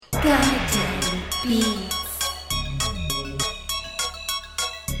Goddamn beats.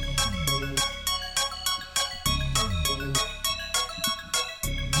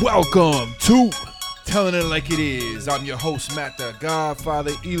 Welcome to Telling It Like It Is. I'm your host, Matt the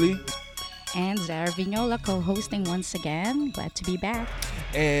Godfather Ely. And Zara Vignola co-hosting once again. Glad to be back.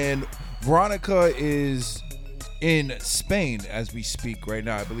 And Veronica is in Spain as we speak right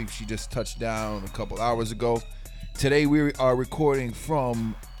now. I believe she just touched down a couple hours ago. Today we are recording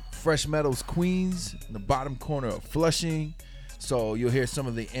from Fresh Meadows, Queens, in the bottom corner of Flushing. So you'll hear some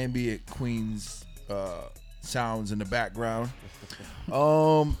of the ambient Queens sounds in the background.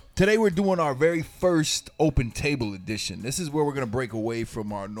 Today we're doing our very first open table edition. This is where we're gonna break away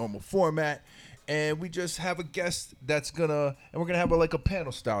from our normal format, and we just have a guest we're gonna have a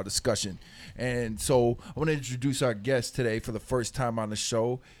panel style discussion. And so I want to introduce our guest today for the first time on the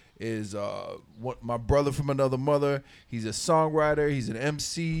show. Is my brother from another mother. He's a songwriter. He's an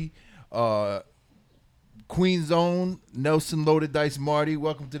MC. Queen's own Nelson Loaded Dice Marty.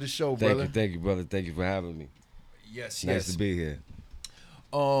 Welcome to the show, brother. Thank you, brother. Thank you for having me. Yes, Nice to be here.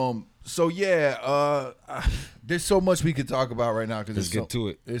 So yeah, there's so much we could talk about right now because Let's get to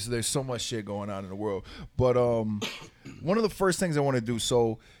it. There's so much shit going on in the world. But one of the first things I want to do.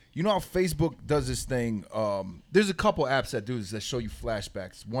 So you know how Facebook does this thing. There's a couple apps that do this that show you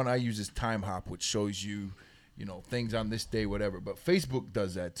flashbacks. One I use is Time Hop, which shows you, things on this day, whatever. But Facebook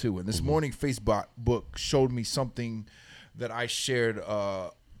does that too. And this morning, Facebook showed me something that I shared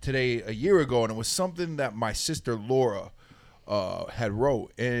today a year ago, and it was something that my sister Laura had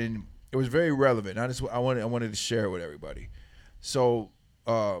wrote, and it was very relevant. I wanted to share it with everybody. So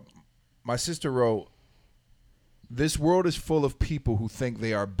my sister wrote, "This world is full of people who think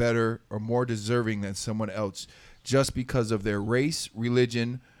they are better or more deserving than someone else just because of their race,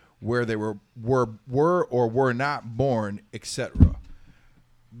 religion, where they were or were not born, etc.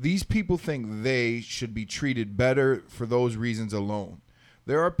 These people think they should be treated better for those reasons alone.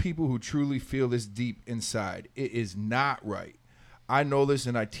 There are people who truly feel this deep inside. It is not right. I know this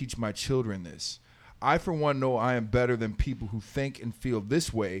and I teach my children this. I, for one, know I am better than people who think and feel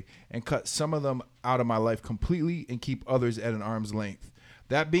this way and cut some of them out of my life completely and keep others at an arm's length.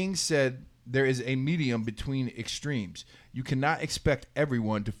 That being said, there is a medium between extremes. You cannot expect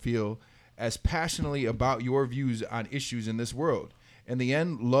everyone to feel as passionately about your views on issues in this world. In the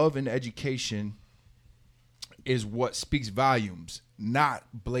end, love and education is what speaks volumes, not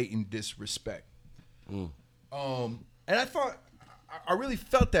blatant disrespect." And I thought, I really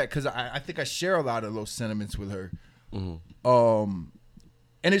felt that because I think I share a lot of those sentiments with her. And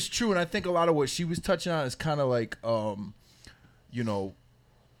it's true, and I think a lot of what she was touching on is kind of like,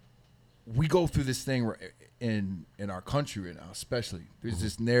 we go through this thing in our country right now, especially. There's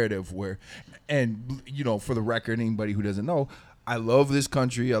this narrative where, and for the record, anybody who doesn't know, I love this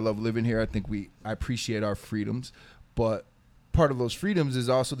country. I love living here. I think I appreciate our freedoms, but part of those freedoms is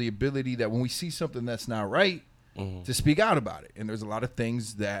also the ability that when we see something that's not right, to speak out about it. And there's a lot of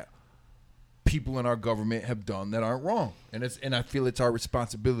things that people in our government have done that aren't wrong, and I feel it's our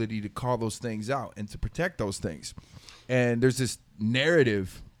responsibility to call those things out and to protect those things. And there's this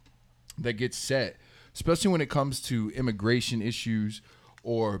narrative that gets set, especially when it comes to immigration issues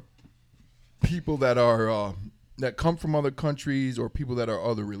or people that are that come from other countries or people that are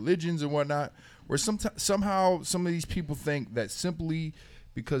other religions and whatnot, where somehow some of these people think that simply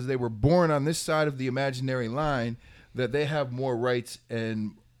because they were born on this side of the imaginary line that they have more rights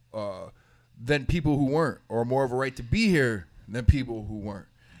and than people who weren't, or more of a right to be here than people who weren't.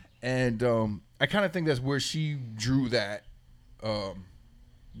 And I kind of think that's where she drew that,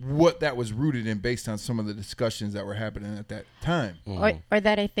 what that was rooted in based on some of the discussions that were happening at that time. Or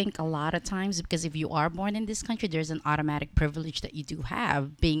that I think a lot of times, because if you are born in this country, there's an automatic privilege that you do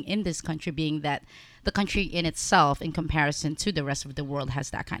have being in this country, being that the country in itself, in comparison to the rest of the world,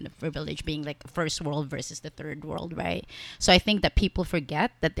 has that kind of privilege, being like first world versus the third world, right? So I think that people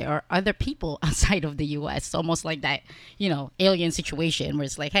forget that there are other people outside of the U.S. It's almost like that, alien situation where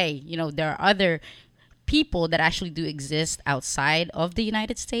it's like, hey, there are other people that actually do exist outside of the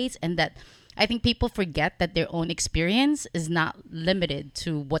United States, and that I think people forget that their own experience is not limited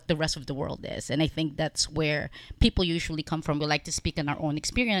to what the rest of the world is. And I think that's where people usually come from. We like to speak on our own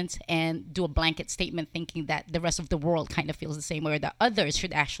experience and do a blanket statement thinking that the rest of the world kind of feels the same way, or that others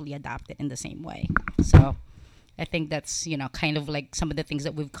should actually adopt it in the same way. So I think that's, kind of like some of the things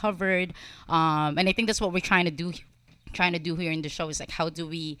that we've covered. And I think that's what we're trying to do here in the show, is like, how do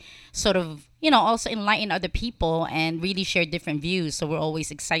we sort of, also enlighten other people and really share different views. So we're always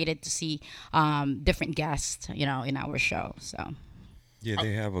excited to see different guests, in our show. So yeah,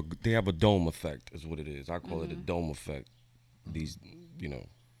 they have a dome effect is what it is. I call it a dome effect. These,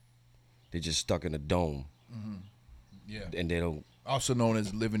 they're just stuck in a dome, Yeah. and they don't. Also known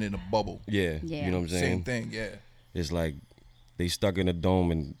as living in a bubble. Yeah, Yeah. you know what I'm saying. Same thing. Yeah. It's like they stuck in a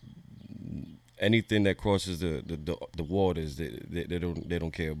dome, and anything that crosses the waters, they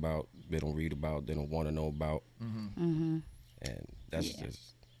don't care about. They don't read about. They don't want to know about. And that's just.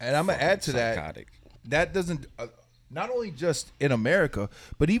 And I'm gonna add to psychotic. that doesn't not only just in America,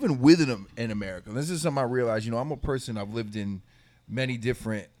 but even within in America. This is something I realized. You know, I'm a person. I've lived in many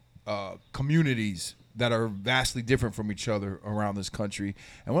different communities that are vastly different from each other around this country.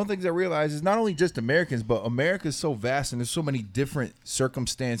 And one of the things I realize is not only just Americans, but America is so vast and there's so many different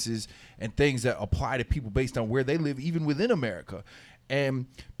circumstances and things that apply to people based on where they live, even within America. And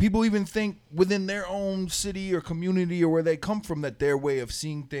people even think within their own city or community or where they come from that their way of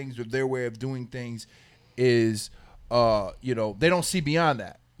seeing things or their way of doing things is, they don't see beyond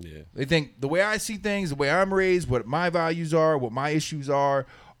that. Yeah. They think the way I see things, the way I'm raised, what my values are, what my issues are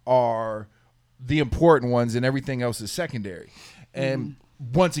the important ones, and everything else is secondary. And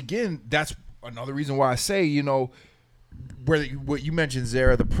once again, that's another reason why I say, what you mentioned,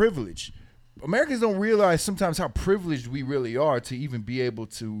 Zara, the privilege. Americans don't realize sometimes how privileged we really are to even be able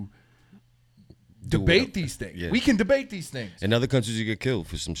to debate these things. Yeah. We can debate these things. In other countries, you get killed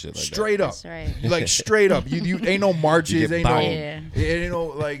for some shit like Straight up. That's right. Like straight up. You ain't no marches, get ain't no bombed. Yeah. it ain't no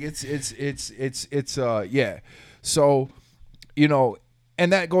like it's yeah. So,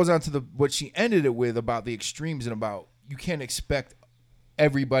 and that goes on to what she ended it with about the extremes and about you can't expect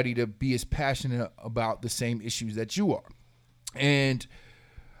everybody to be as passionate about the same issues that you are. And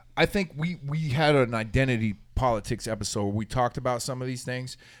I think we had an identity politics episode where we talked about some of these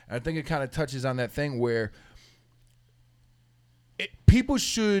things. And I think it kind of touches on that thing where people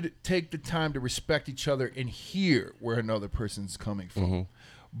should take the time to respect each other and hear where another person's coming from.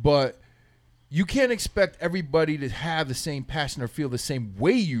 But you can't expect everybody to have the same passion or feel the same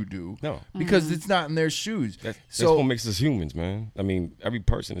way you do. No. Because it's not in their shoes. That's what makes us humans, man. I mean, every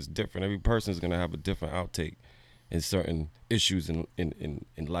person is different. Every person is going to have a different outtake in certain issues in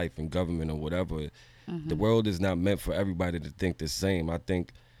life and government or whatever. The world is not meant for everybody to think the same. I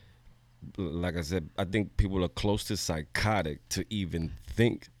think, like I said, I think people are close to psychotic to even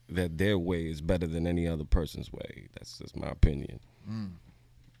think that their way is better than any other person's way. That's just my opinion.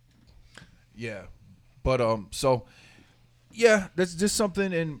 Yeah, but so yeah, that's just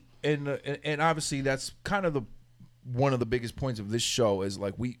something, and obviously that's kind of one of the biggest points of this show is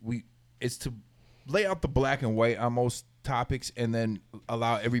like we it's to lay out the black and white on most topics and then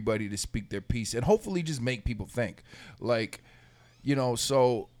allow everybody to speak their piece and hopefully just make people think, like,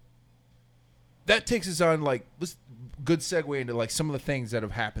 so that takes us on like let's good segue into like some of the things that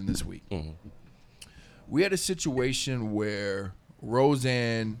have happened this week. We had a situation where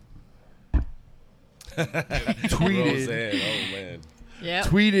Roseanne tweeted Roseanne, oh man. Yeah.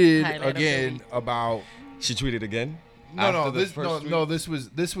 tweeted Highlight of the again week. about She tweeted again? no After the this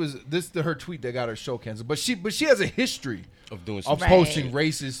first was her tweet that got her show canceled, but she has a history of doing some of Right. posting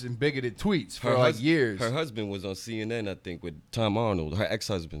racist and bigoted tweets for like years. Her husband was on CNN, I think, with Tom Arnold, her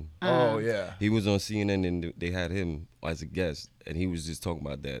ex-husband. Oh yeah, He was on CNN and they had him as a guest, and he was just talking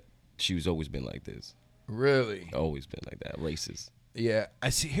about that. She's always been like this. really? Always been like that. Racist. Yeah, I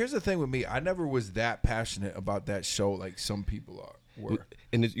see. Here's the thing with me: I never was that passionate about that show like some people were.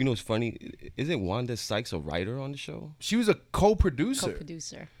 And it's funny. Isn't Wanda Sykes a writer on the show? She was a co-producer.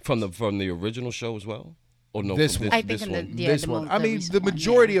 Co-producer. From the original show as well? Or no? This from one. I think this in one. the This one. I mean, recent the one,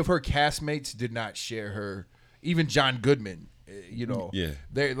 majority yeah. of her castmates did not share her. Even John Goodman, Yeah.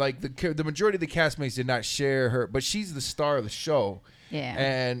 They're like the majority of the castmates did not share her, but she's the star of the show. Yeah.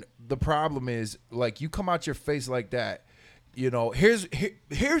 And the problem is, like, you come out your face like that. Here's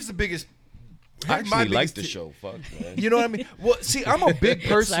the biggest. I here's my actually like biggest the t- show. Fuck, man. You know what I mean? Well, see, I'm a big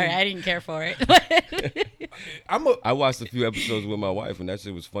person. Sorry, I didn't care for it. I watched a few episodes with my wife, and that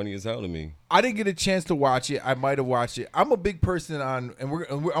shit was funny as hell to me. I didn't get a chance to watch it. I might have watched it. I'm a big person on,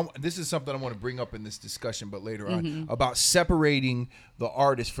 and this is something I want to bring up in this discussion, but later on, about separating the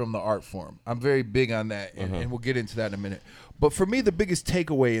artist from the art form. I'm very big on that, and we'll get into that in a minute. But for me, the biggest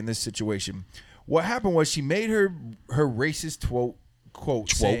takeaway in this situation, what happened was she made her racist quote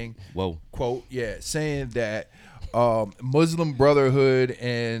saying, saying that Muslim Brotherhood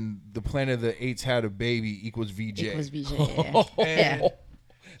and the Planet of the Apes had a baby equals VJ. Equals VJ, yeah. And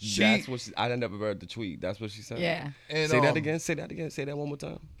That's what I never heard the tweet. That's what she said. Yeah. and, Say that again. Say that again. Say that one more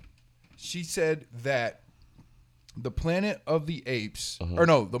time. She said that the Planet of the Apes, or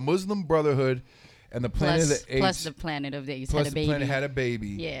no, the Muslim Brotherhood and the Planet of the Apes, Plus the Planet of the Apes plus had a the baby. planet had a baby,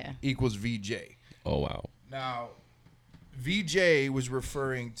 Yeah. equals VJ. Oh wow. Now, VJ was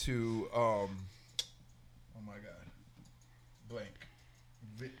referring to, oh my God, blank.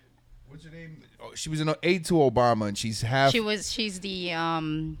 What's her name? Oh, she was an aide to Obama, and she's half. She's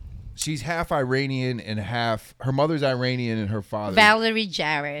the She's half Iranian and half. Her mother's Iranian and her father. Valerie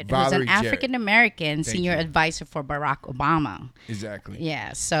Jarrett, who's Valerie an Jarrett. African American senior you. advisor for Barack Obama. Exactly.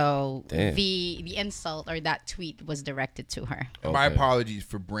 Yeah, so Damn. the insult or that tweet was directed to her. My Okay. apologies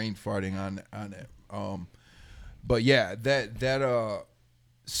for brain farting on it. But yeah, that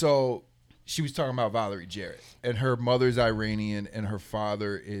so she was talking about Valerie Jarrett, and her mother's Iranian and her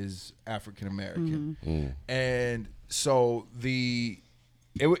father is African American, and so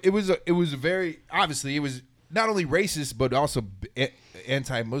it was a very obviously it was not only racist but also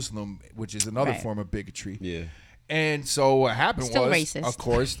anti-Muslim, which is another Right. form of bigotry. Yeah. And so what happened Still was, racist. of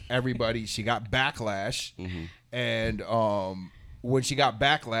course, she got backlash, and when she got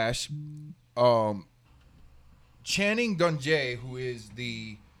backlash, Channing Dungey, who is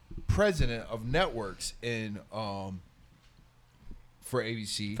the president of networks in for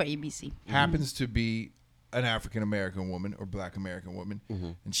ABC, For ABC. happens to be an African American woman or Black American woman,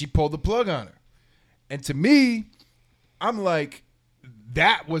 and she pulled the plug on her. And to me, I'm like,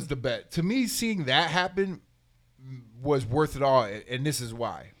 that was the bet. To me, seeing that happen was worth it all, and this is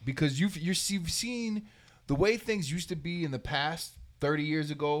why. Because you've seen the way things used to be in the past 30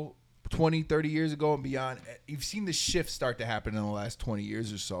 years ago, 20, 30 years ago and beyond. You've seen the shift start to happen in the last 20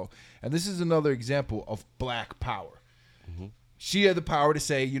 years or so. And this is another example of Black power. She had the power to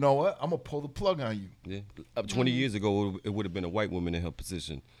say, you know what, I'm going to pull the plug on you. Yeah. 20 years ago, it would have been a white woman in her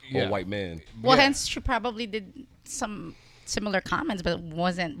position or Yeah. a white man. Well, Yeah. hence she probably did some similar comments, but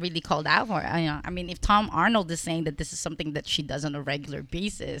wasn't really called out for it. I mean, if Tom Arnold is saying that this is something that she does on a regular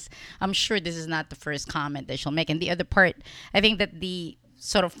basis, I'm sure this is not the first comment that she'll make. And the other part, I think that the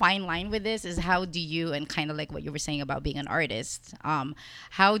sort of fine line with this is how do you, and kind of like what you were saying about being an artist,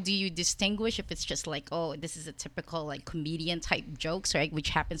 how do you distinguish if it's just like, oh, this is a typical like comedian type jokes, right, which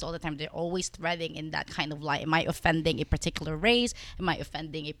happens all the time. They're always threading in that kind of light. Am I offending a particular race? Am I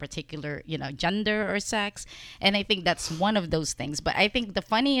offending a particular, gender or sex? And I think that's one of those things. But I think the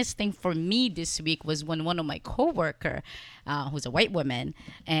funniest thing for me this week was when one of my coworker, who's a white woman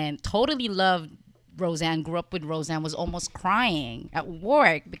and totally loved Roseanne, grew up with Roseanne, was almost crying at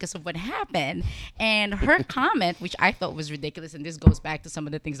work because of what happened. And her comment, which I thought was ridiculous, and this goes back to some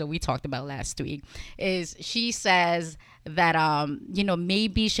of the things that we talked about last week, is she says that,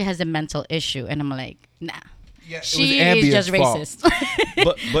 maybe she has a mental issue. And I'm like, nah. Yeah, it She was is just Ambient's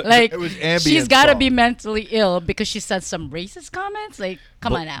racist. But like, it was Ambient's she's got to fault. be mentally ill because she said some racist comments. Like,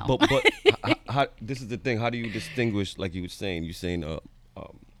 come on now. But how, this is the thing. How do you distinguish, like you were saying? You're saying,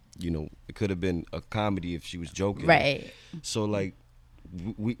 it could have been a comedy if she was joking. Right. So, like,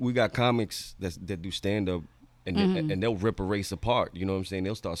 we got comics that do stand-up, and and they'll rip a race apart. You know what I'm saying?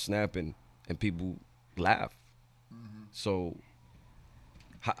 They'll start snapping, and people laugh. So,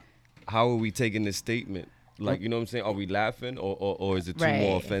 how are we taking this statement? Like, you know what I'm saying? Are we laughing, or is it too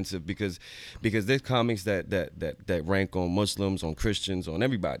more Right. offensive? Because there's comics that rank on Muslims, on Christians, on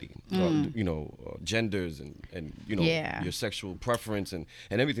everybody, genders and Yeah. your sexual preference and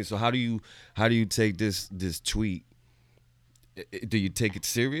everything. So how do you take this tweet? Do you take it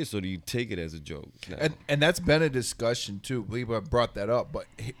serious or do you take it as a joke? now? And that's been a discussion too. Believe I brought that up, but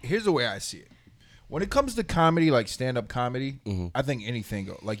here's the way I see it. When it comes to comedy, like stand-up comedy, I think anything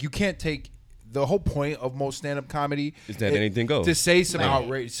goes. Like, you can't take the whole point of most stand-up comedy Is that anything goes. to say some Right.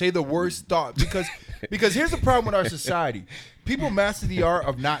 outrage, say the worst thought, because here's the problem with our society: people master the art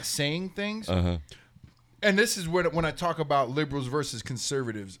of not saying things. And this is when I talk about liberals versus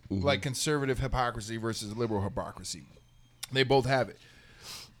conservatives, like conservative hypocrisy versus liberal hypocrisy. They both have it.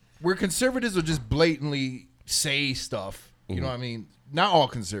 Where conservatives will just blatantly say stuff, you know what I mean? Not all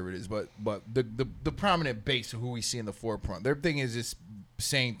conservatives, but the prominent base of who we see in the forefront. Their thing is just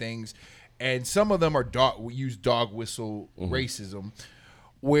saying things, and some of them are use dog whistle racism,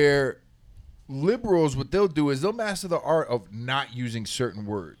 where liberals, what they'll do is they'll master the art of not using certain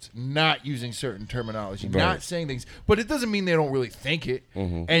words, not using certain terminology, not saying things. But it doesn't mean they don't really think it.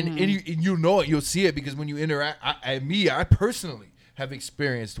 And you know it, you'll see it, because when you interact, I personally have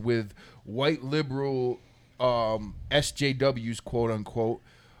experienced with white liberal SJWs, quote unquote,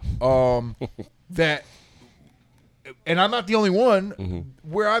 that. And I'm not the only one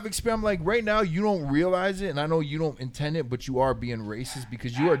where I've experienced. I'm like, right now, you don't realize it, and I know you don't intend it, but you are being racist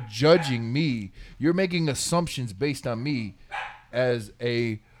because you are judging me. You're making assumptions based on me as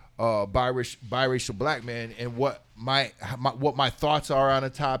a biracial black man, and what my thoughts are on a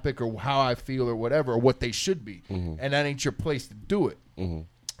topic, or how I feel, or whatever, or what they should be. And that ain't your place to do it.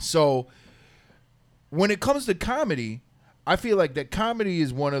 So when it comes to comedy, I feel like that comedy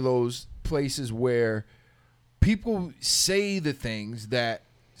is one of those places where people say the things that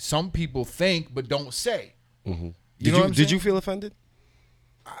some people think but don't say. You Did know what I'm did saying? you feel offended?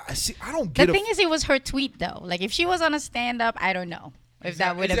 I see. I don't The get. thing is, it was her tweet though. Like if she was on a stand up, I don't know if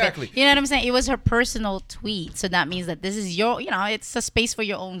that would have Exactly. been. You know what I'm saying? It was her personal tweet, so that means that this is your. It's a space for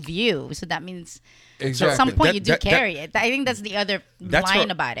your own view. So that means Exactly. at some point That- you do that- carry it. I think that's the other line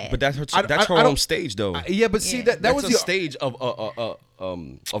about it. But that's her. I- That's her I don't- own stage, though. Yeah, but see Yeah. that That's was a the stage of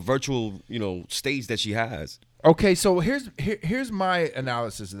a virtual, stage that she has. Okay, so here's my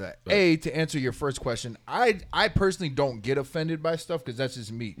analysis of that. To answer your first question, I personally don't get offended by stuff because that's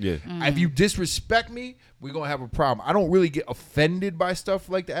just me. Yeah. If you disrespect me, we're gonna have a problem. I don't really get offended by stuff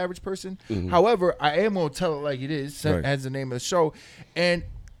like the average person. However, I am gonna tell it like it is, Right. as the name of the show. And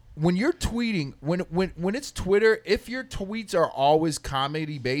when you're tweeting, when it's Twitter, if your tweets are always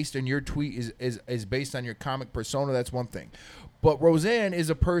comedy based and your tweet is based on your comic persona, that's one thing. But Roseanne is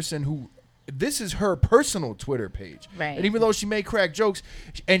a person who. This is her personal Twitter page. Right. And even though she may crack jokes,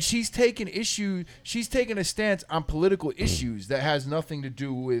 and she's taking a stance on political issues that has nothing to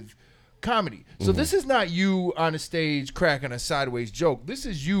do with comedy. So this is not you on a stage cracking a sideways joke. This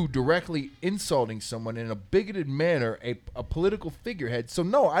is you directly insulting someone in a bigoted manner, a political figurehead. So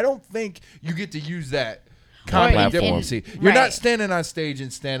no, I don't think you get to use that comedy Or in- diplomacy. You're not right. standing on stage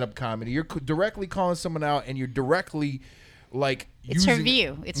in stand-up comedy. You're directly calling someone out, and you're directly like It's her using,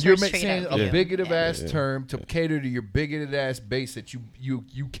 view. It's you're her straight saying up a view. bigoted ass term to cater to your bigoted ass base that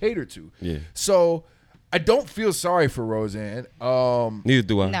you cater to. Yeah. So I don't feel sorry for Roseanne. Neither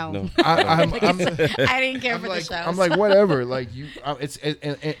do I. No. I'm I didn't care for like, the show. I'm like whatever. Like you,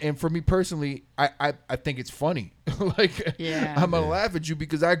 and for me personally, I think it's funny. Like Yeah. I'm gonna laugh at you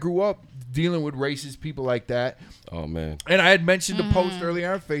because I grew up dealing with racist people like that, Oh man, and I had mentioned the post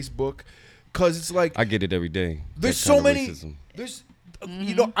earlier on Facebook because it's like I get it every day. there's that so kind of many. racism. There's,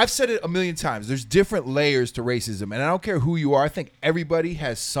 I've said it a million times. There's different layers to racism, and I don't care who you are. I think everybody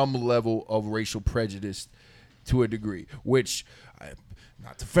has some level of racial prejudice to a degree. Which,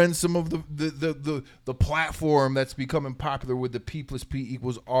 not to offend some of the platform that's becoming popular with the P plus P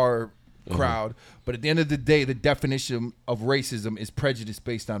equals R crowd, but at the end of the day, the definition of racism is prejudice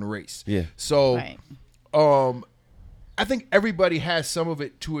based on race. Yeah. So, Right. I think everybody has some of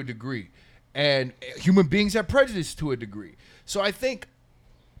it to a degree, and human beings have prejudice to a degree. So I think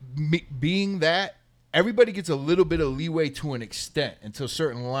being that, everybody gets a little bit of leeway to an extent until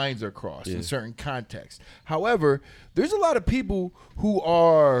certain lines are crossed in certain contexts. However, there's a lot of people who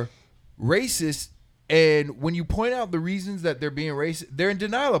are racist, and when you point out the reasons that they're being racist, they're in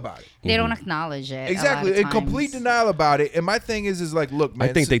denial about it. They don't acknowledge it. Exactly, a lot of in complete times. denial about it. And my thing is like, look, man,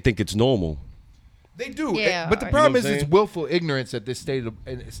 I think they think it's normal. They do, Yeah, but the or- problem You know is what I'm it's saying? willful ignorance at this stage of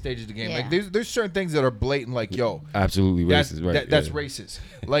the game. Yeah. Like there's certain things that are blatant, like yo, Absolutely that's, racist. Right? that's yeah. racist.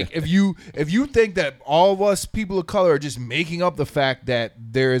 Like if you think that all of us people of color are just making up the fact that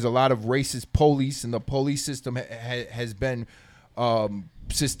there is a lot of racist police and the police system has been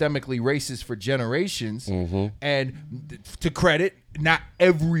systemically racist for generations, and to credit, not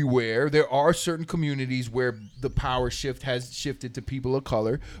everywhere. There are certain communities where the power shift has shifted to people of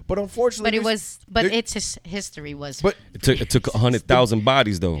color, but unfortunately, Its history was. But It took 100,000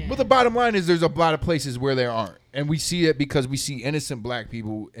 bodies though. But the bottom line is there's a lot of places where there aren't. And we see it because we see innocent black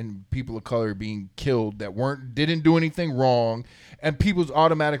people and people of color being killed that didn't do anything wrong. And people's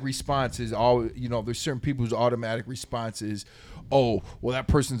automatic response is there's certain people's automatic response is, oh, well, that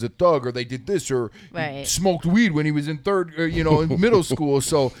person's a thug, or they did this, or he Right. smoked weed when he was in in middle school.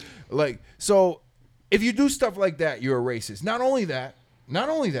 So if you do stuff like that, you're a racist. Not only that,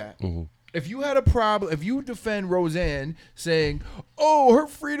 if you had a problem, if you defend Roseanne saying, "Oh, her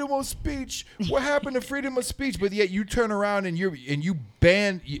freedom of speech, what happened to freedom of speech?" but yet you turn around and you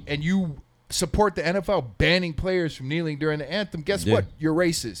support the NFL banning players from kneeling during the anthem, guess Yeah. what? You're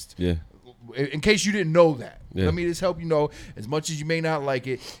racist. Yeah. In case you didn't know that. Yeah. Let me just help you know, as much as you may not like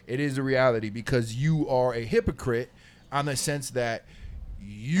it, it is a reality because you are a hypocrite on the sense that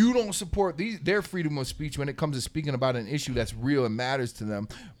you don't support their freedom of speech when it comes to speaking about an issue that's real and matters to them,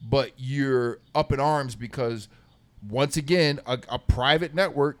 but you're up in arms because once again a private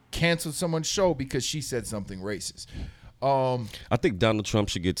network canceled someone's show because she said something racist. I think Donald Trump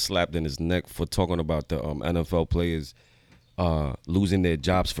should get slapped in his neck for talking about the NFL players losing their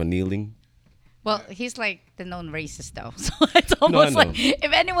jobs for kneeling. Well, he's like the known racist, though. So it's almost know. like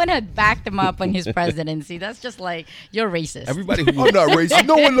if anyone had backed him up on his presidency, that's just like, you're racist. Everybody who I'm not racist.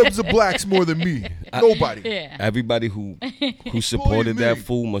 No one loves the blacks more than me. Nobody. Yeah. everybody who supported that me.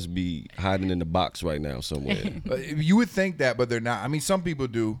 fool must be hiding in the box right now somewhere. You would think that, but they're not. I mean, some people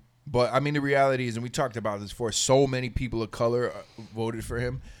do. But I mean, the reality is, and we talked about this before, so many people of color voted for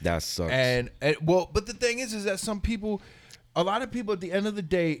him. That sucks. And but the thing is that some people, a lot of people at the end of the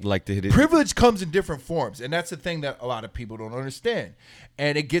day, Like to hit it. privilege comes in different forms, and that's the thing that a lot of people don't understand,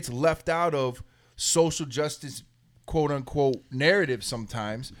 and it gets left out of social justice, quote unquote, narrative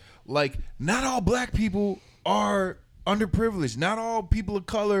sometimes. Like, not all black people are underprivileged. Not all people of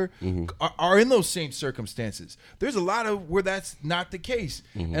color are in those same circumstances. There's a lot of where that's not the case,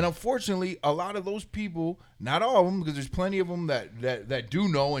 and unfortunately, a lot of those people, not all of them, because there's plenty of them that do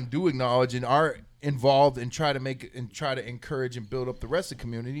know and do acknowledge and are involved and try to encourage and build up the rest of the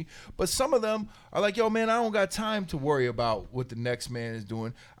community. But some of them are like, yo, man, I don't got time to worry about what the next man is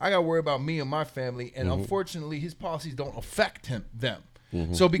doing. I got to worry about me and my family. And unfortunately, his policies don't affect them.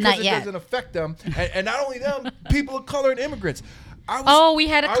 So because Not it yet. doesn't affect them, and not only them, people of color and immigrants. We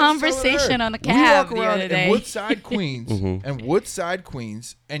had a I was telling conversation her, on the cab We the walk around other in day. Woodside,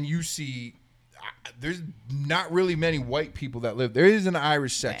 Queens, and you see there's not really many white people that live. There is an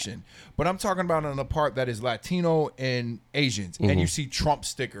Irish section, but I'm talking about on a part that is Latino and Asians, and you see Trump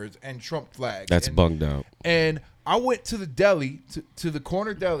stickers and Trump flags. That's and, bunged out. And I went to the deli, to the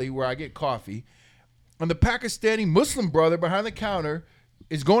corner deli where I get coffee, and the Pakistani Muslim brother behind the counter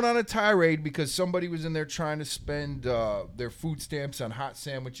is going on a tirade because somebody was in there trying to spend their food stamps on hot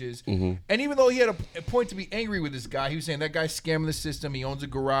sandwiches. And even though he had a point to be angry with this guy, he was saying that guy's scamming the system. He owns a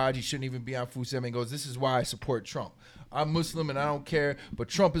garage. He shouldn't even be on food stamps. And he goes, this is why I support Trump. I'm Muslim and I don't care, but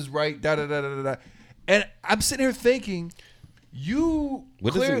Trump is right, da-da-da-da-da. And I'm sitting here thinking,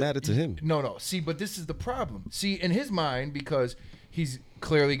 What does it matter to him? No. See, but this is the problem. See, in his mind, because he's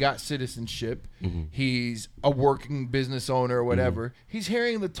clearly got citizenship, he's a working business owner or whatever, he's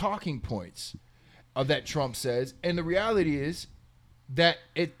hearing the talking points of that Trump says, and the reality is that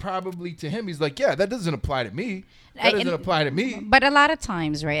it probably to him, he's like, yeah, that doesn't apply to me. That doesn't apply to me. But a lot of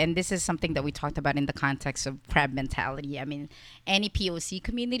times, right, and this is something that we talked about in the context of crab mentality. I mean, any POC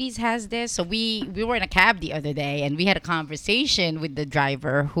communities has this. So we were in a cab the other day, and we had a conversation with the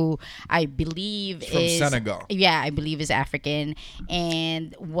driver, who I believe From is Senegal. Yeah, I believe is African,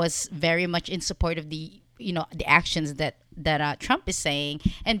 and was very much in support of the actions that Trump is saying,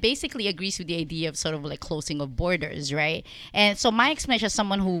 and basically agrees with the idea of sort of like closing of borders, right? And so my explanation, as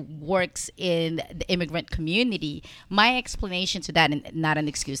someone who works in the immigrant community, my explanation to that, and not an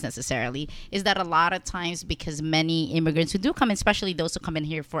excuse necessarily, is that a lot of times, because many immigrants who do come in, especially those who come in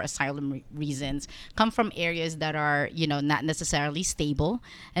here for asylum reasons, come from areas that are, not necessarily stable.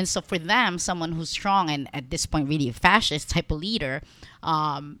 And so for them, someone who's strong and at this point really a fascist type of leader,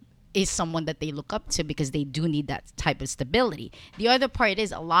 is someone that they look up to, because they do need that type of stability. The other part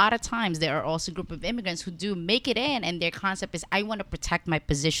is, a lot of times there are also a group of immigrants who do make it in, and their concept is, I want to protect my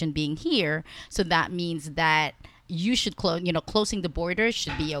position being here. So that means that you should closing the borders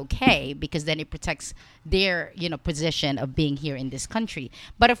should be okay, because then it protects their position of being here in this country.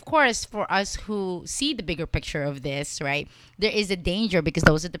 But of course, for us who see the bigger picture of this, right, there is a danger, because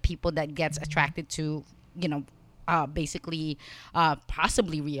those are the people that gets attracted to basically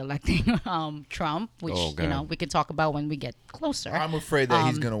possibly re-electing Trump, which we could talk about when we get closer. I'm afraid that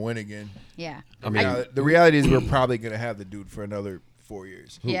he's going to win again. Yeah. I mean, The reality is we're probably going to have the dude for another 4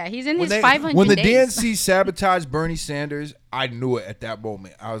 years. Yeah, he's in his 500 When the days. DNC sabotaged Bernie Sanders, I knew it at that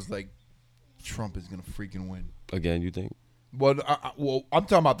moment. I was like, Trump is going to freaking win. Again, you think? Well, I'm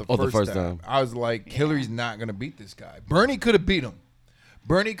talking about the first time. I was like, Hillary's not going to beat this guy. Bernie could have beat him.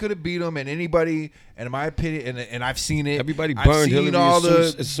 And anybody, and in my opinion, and I've seen it. Everybody I've burned seen Hillary all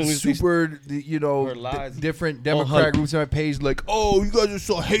as soon as her lies different all Democrat hype. groups on my page, like, oh, you guys are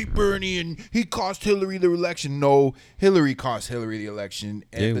so hate Bernie, and he cost Hillary the election. No, Hillary cost Hillary the election,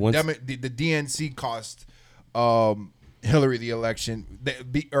 and the DNC cost Hillary the election,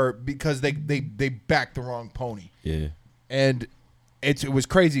 because they backed the wrong pony. Yeah. And it was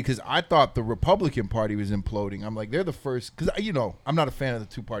crazy, because I thought the Republican Party was imploding. I'm like, they're the first, because I'm not a fan of the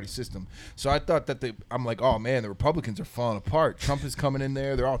two-party system. So I thought that I'm like, oh man, the Republicans are falling apart. Trump is coming in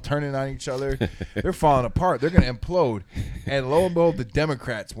there. They're all turning on each other. They're falling apart. They're going to implode. And lo and behold, the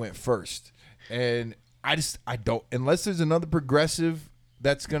Democrats went first. And I don't, unless there's another progressive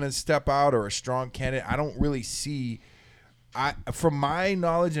that's going to step out, or a strong candidate, I don't really see. From my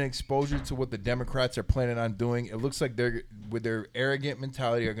knowledge and exposure to what the Democrats are planning on doing, it looks like they're, with their arrogant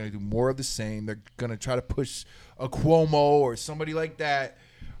mentality, are going to do more of the same. They're going to try to push a Cuomo or somebody like that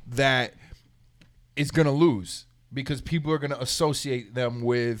is going to lose, because people are going to associate them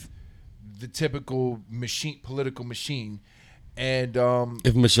with the typical political machine. And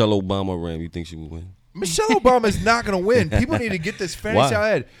If Michelle Obama ran, you think she would win? Michelle Obama is not going to win. People need to get this fantasy out of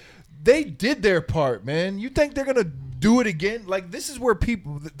head. They did their part, man. You think they're going to do it again? Like, this is where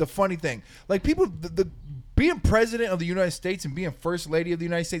people, the funny thing, like, people, being president of the United States and being first lady of the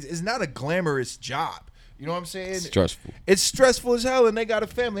United States is not a glamorous job. You know what I'm saying? Stressful. It's stressful as hell, and they got a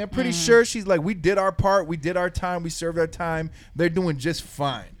family. I'm pretty sure she's like, we did our part, we did our time, we served our time. They're doing just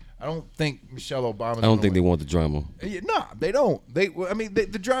fine. I don't think Michelle Obama. I don't think they want the drama. Yeah, nah, they don't. I mean, the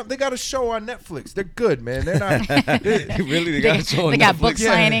drama. They got a show on Netflix. They're good, man. They're not. Really, they got a show on They got Netflix? book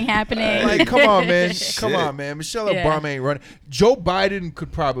signing happening. Like, come on, man. Come on, man. Michelle Obama ain't running. Joe Biden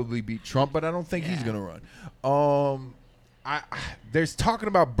could probably beat Trump, but I don't think he's gonna run. There's talking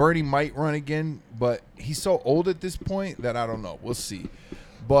about Bernie might run again, but he's so old at this point that I don't know. We'll see.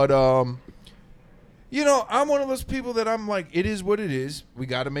 But you know, I'm one of those people that I'm like, it is what it is. We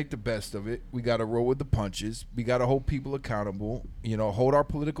got to make the best of it. We got to roll with the punches. We got to hold people accountable. You know, hold our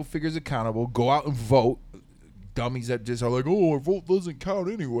political figures accountable. Go out and vote. Dummies that just are like, oh, our vote doesn't count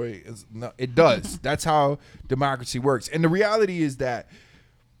anyway. No, it does. That's how democracy works. And the reality is that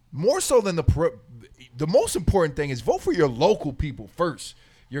more so than the most important thing is vote for your local people first.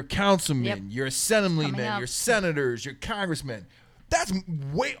 Your councilmen, your assemblymen, your senators, your congressmen. That's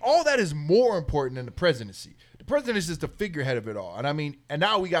all that is more important than the presidency. The presidency is just the figurehead of it all. And I mean, and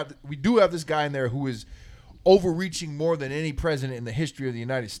now we do have this guy in there who is overreaching more than any president in the history of the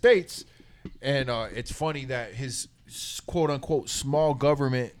United States. And it's funny that his quote unquote small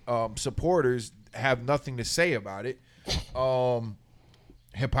government supporters have nothing to say about it.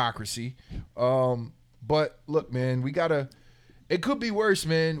 Hypocrisy. But look, man, we gotta. It could be worse,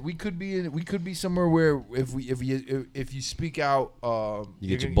 man. We could be somewhere where if you speak out, you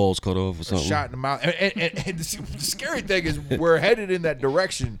get your balls cut off or something. Shot in the mouth. And the scary thing is we're headed in that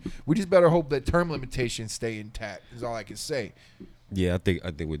direction. We just better hope that term limitations stay intact. Is all I can say. Yeah, I think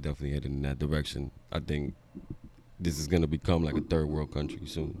we're definitely headed in that direction. I think this is gonna become like a third world country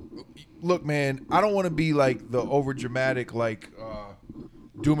soon. Look, man, I don't want to be like the over dramatic, like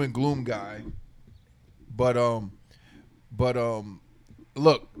doom and gloom guy, but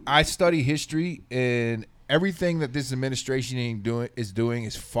look, I study history, and everything that this administration is doing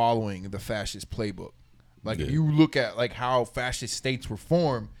is following the fascist playbook. Like if you look at like how fascist states were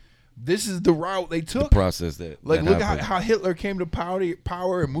formed, this is the route they took. The process that like look at how Hitler came to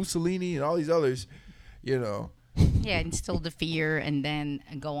power and Mussolini and all these others, you know. Yeah, instill the fear and then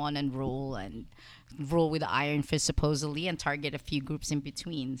go on and rule with the iron fist supposedly and target a few groups in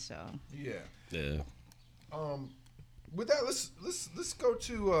between. So yeah. With that, let's go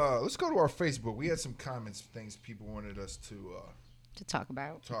to our Facebook. We had some comments, things people wanted us to talk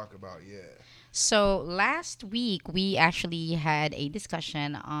about. Yeah. So last week we actually had a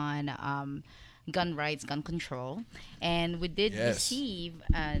discussion on gun rights, gun control, and we did receive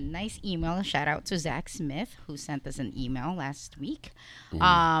a nice email. Shout out to Zach Smith who sent us an email last week,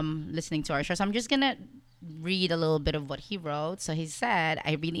 listening to our show. So I'm just gonna read a little bit of what he wrote. So he said,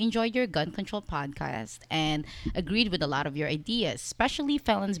 I really enjoyed your gun control podcast and agreed with a lot of your ideas, especially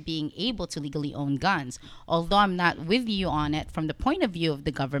felons being able to legally own guns, although I'm not with you on it from the point of view of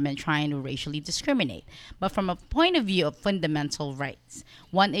the government trying to racially discriminate, but from a point of view of fundamental rights.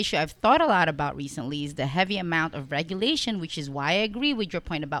 One issue I've thought a lot about recently is the heavy amount of regulation, which is why I agree with your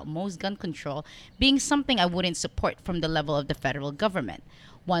point about most gun control being something I wouldn't support from the level of the federal government.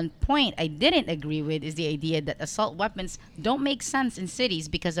 One point I didn't agree with is the idea that assault weapons don't make sense in cities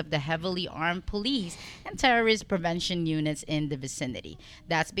because of the heavily armed police and terrorist prevention units in the vicinity.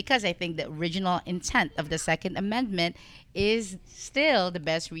 That's because I think the original intent of the Second Amendment is still the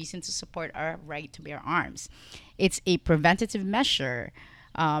best reason to support our right to bear arms. It's a preventative measure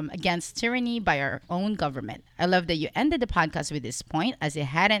against tyranny by our own government. I love that you ended the podcast with this point, as it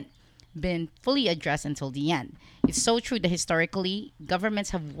hadn't been fully addressed until the end. It's so true that historically, governments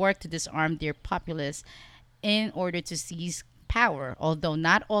have worked to disarm their populace in order to seize power, although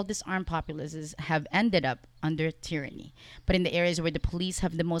not all disarmed populaces have ended up under tyranny. But in the areas where the police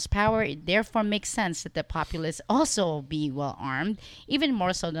have the most power, it therefore makes sense that the populace also be well armed, even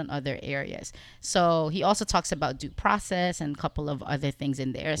more so than other areas. So he also talks about due process and a couple of other things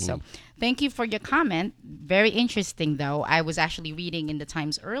in there. So thank you for your comment. Very interesting, though. I was actually reading in the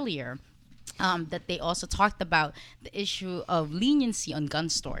Times earlier that they also talked about the issue of leniency on gun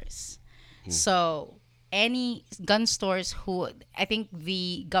stores. So any gun stores who, I think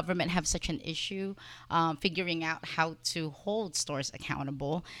the government have such an issue figuring out how to hold stores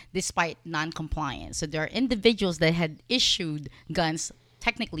accountable despite non-compliance. So there are individuals that had issued guns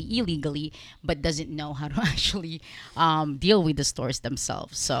technically illegally, but doesn't know how to actually deal with the stores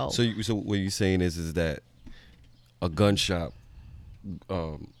themselves. So what you're saying is that a gun shop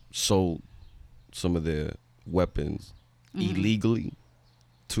sold some of their weapons illegally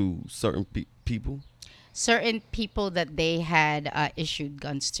to certain people? Certain people that they had issued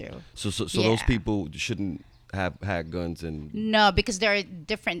guns to. So those people shouldn't have had guns and No, because there are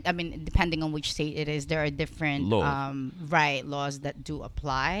different. I mean, depending on which state it is, there are different laws that do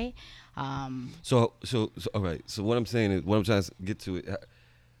apply. so all right. So what I'm saying is, what I'm trying to get to it.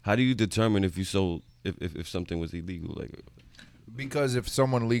 How do you determine if you sold if something was illegal? Like, Because if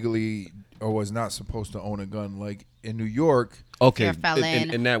someone legally or was not supposed to own a gun, like in New York, okay, You're a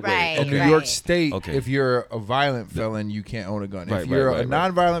felon. in that way. Right, in Okay. New York State, Okay. if you're a violent felon, you can't own a gun. Right, if you're right, a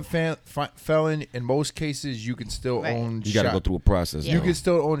right. nonviolent felon, in most cases, you can still Right. own. You got to go through a process. Yeah. You though. can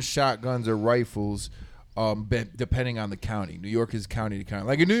still own shotguns or rifles, depending on the county. New York is county to county.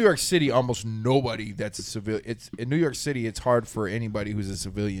 Like in New York City, almost nobody that's a civilian. It's in New York City. It's hard for anybody who's a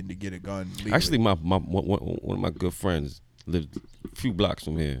civilian to get a gun legally. Actually, one of my good friends lived a few blocks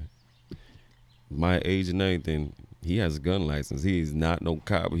from here. My age and everything, he has a gun license. He is not no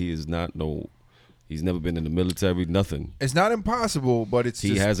cop. He is not no. He's never been in the military. Nothing. it's not impossible, but it's He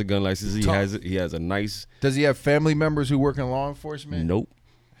just, has a gun license. He tough. has it. He has a nice. Does he have family members who work in law enforcement? Nope.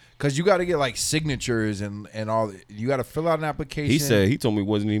 Because you got to get like signatures and all. You got to fill out an application. He told me it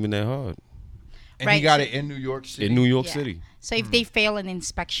wasn't even that hard and he Right, got so- it in New York City. in New York Yeah. City. So if they fail an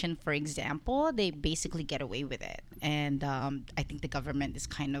inspection, for example, they basically get away with it. And I think the government is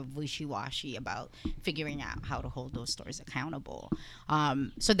kind of wishy-washy about figuring out how to hold those stores accountable.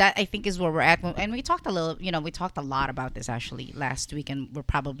 So that I think is where we're at. And we talked we talked a lot about this actually last week, and we're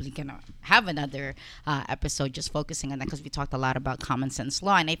probably gonna have another episode just focusing on that because we talked a lot about common sense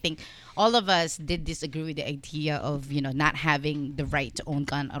law. And I think all of us did disagree with the idea of not having the right to own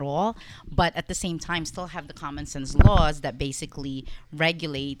gun at all, but at the same time still have the common sense laws that basically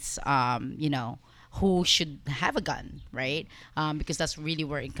regulates who should have a gun, right? Because that's really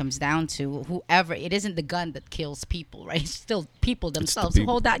where it comes down to. Whoever, it isn't the gun that kills people, right? It's still people themselves who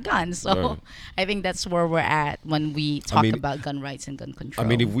people. hold that gun. So Right. I think that's where we're at when we talk mean- about gun rights and gun control. I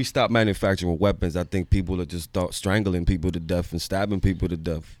mean, if we stop manufacturing weapons, I think people will just start strangling people to death and stabbing people to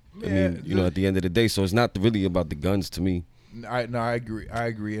death. I Yeah, mean, at the end of the day, so it's not really about the guns to me. I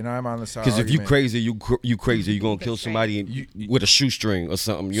agree, and I'm on the side. Because if you argument. crazy, you crazy. You gonna kill That's somebody with a shoestring or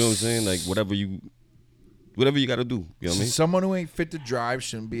something. You know what I'm saying? Like whatever you got to do. You know what I mean? Someone who ain't fit to drive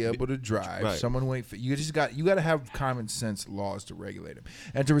shouldn't be able to drive. Right. Someone who ain't fit, you got to have common sense laws to regulate them.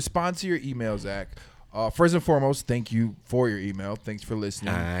 And to respond to your email, Zach, first and foremost, thank you for your email. Thanks for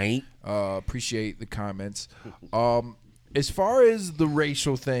listening. Aight. Appreciate the comments. As far as the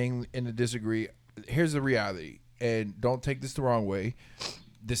racial thing and the disagree, here's the reality, and don't take this the wrong way.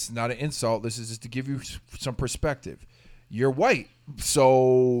 This is not an insult. This is just to give you some perspective. You're white,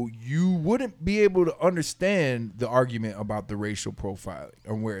 so you wouldn't be able to understand the argument about the racial profiling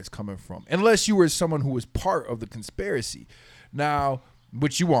and where it's coming from, unless you were someone who was part of the conspiracy. Now,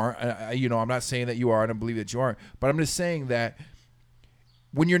 which you aren't. I'm not saying that you are, and I believe that you aren't. But I'm just saying that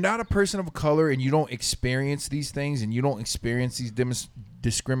when you're not a person of color and you don't experience these things and you don't experience these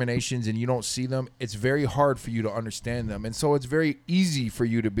discriminations and you don't see them, it's very hard for you to understand them. And so it's very easy for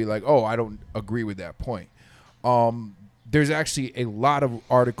you to be like, oh, I don't agree with that point. There's actually a lot of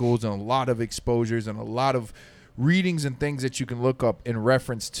articles and a lot of exposures and a lot of readings and things that you can look up in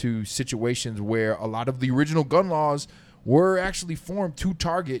reference to situations where a lot of the original gun laws were actually formed to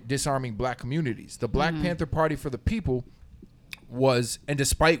target disarming black communities. The Black Panther Party for the People was, and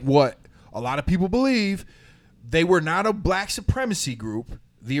despite what a lot of people believe, they were not a black supremacy group.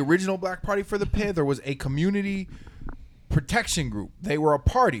 The original Black Party for the Panther was a community protection group. They were a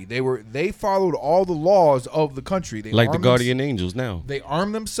party. They followed all the laws of the country. They Like the armed Guardian Angels now. They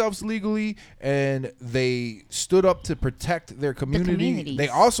armed themselves legally, and they stood up to protect their community. communities. They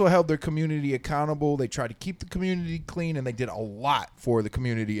also held their community accountable. They tried to keep the community clean, and they did a lot for the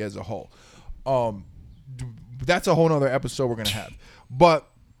community as a whole. That's a whole nother episode we're going to have. But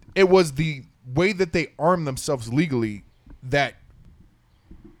it was the way that they armed themselves legally that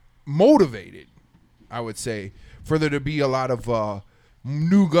motivated, I would say, for there to be a lot of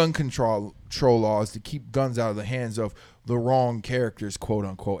new gun control laws to keep guns out of the hands of the wrong characters, quote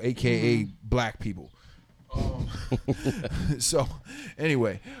unquote, aka black people. So,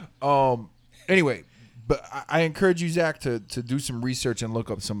 anyway, but I encourage you, Zach, to do some research and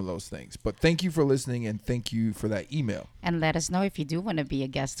look up some of those things. But thank you for listening, and thank you for that email. and let us know if you do want to be a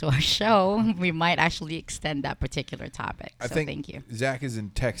guest to our show. We might actually extend that particular topic. So I think thank you. Zach is in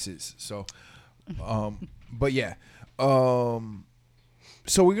Texas, so but yeah.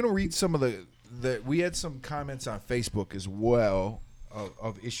 So we're gonna read some of the we had some comments on Facebook as well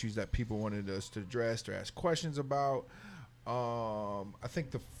of issues that people wanted us to address or ask questions about. I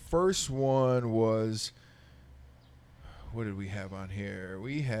think the first one was, what did we have on here?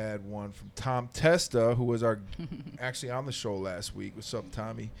 We had one from Tom Testa, who was actually on the show last week. What's up,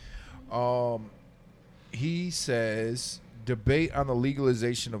 Tommy? He says debate on the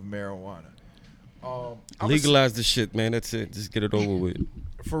legalization of marijuana. Legalize the shit, man. That's it. Just get it over with.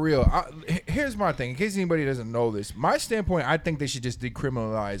 For real. Here's my thing. In case anybody doesn't know this, my standpoint, I think they should just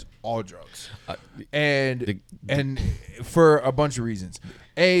decriminalize all drugs, and for a bunch of reasons.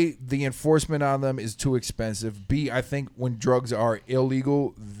 A, the enforcement on them is too expensive. B, I think when drugs are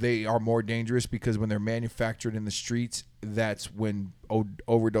illegal, they are more dangerous because when they're manufactured in the streets, that's when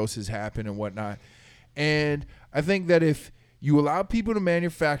overdoses happen and whatnot. And I think that if you allow people to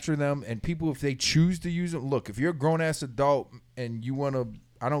manufacture them and people, if they choose to use them, look, if you're a grown ass adult and you want to,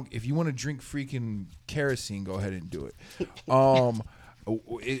 if you want to drink freaking kerosene, go ahead and do it.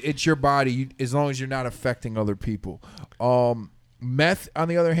 It's your body as long as you're not affecting other people. Meth, on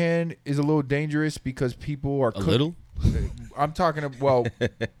the other hand, is a little dangerous because people are a little. I'm talking about, well,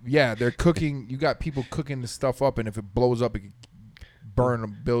 yeah, they're cooking. You got people cooking the stuff up, and if it blows up, it could burn the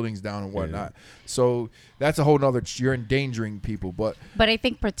buildings down and whatnot. Yeah. So that's a whole nother. You're endangering people, but I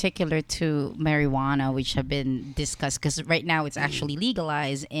think particular to marijuana, which have been discussed, because right now it's actually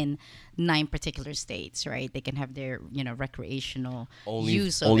legalized in 9 particular states, right? They can have their recreational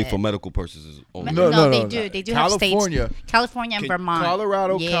use of only it. For medical purposes. Only. No, they do. They do California, have states. California and Vermont,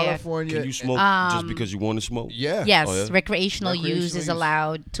 Colorado, yeah. California. Can you smoke just because you want to smoke? Yeah. Yes, Oh, yeah? recreational use is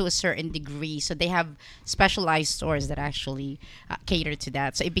allowed to a certain degree. So they have specialized stores that actually cater to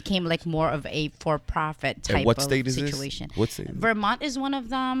that. So it became like more of a for-profit type what of state is situation. This? What state? Vermont is one of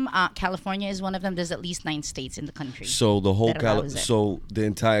them. California is one of them. There's at least 9 states in the country. So the whole so the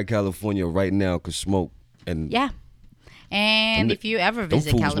entire California right now could smoke and yeah. And if you ever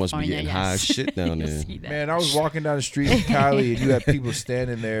visit fools California, must be getting high as shit down there. Man, I was walking down the street in Cali and you had people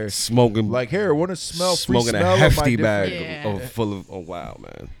standing there smoking, like, here, want to smell free smoking smell a hefty bag Yeah. full of. Oh wow,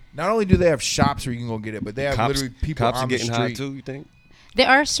 man! Not only do they have shops where you can go get it, but they have literally people cops on are getting the high street. too. You think? There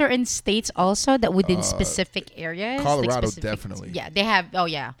are certain states also that within specific areas. Colorado, specific, definitely. Yeah, they have. Oh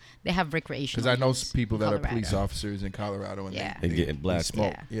yeah, they have recreational. Because I know use people that Colorado. are police officers in Colorado and Yeah. they getting blasted.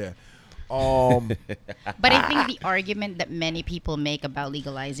 smoke. Yeah. Yeah. But I think the argument that many people make about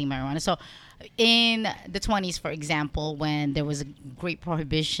legalizing marijuana. So, in the 20s, for example, when there was a great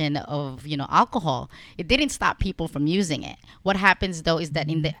prohibition of alcohol, it didn't stop people from using it. What happens though is that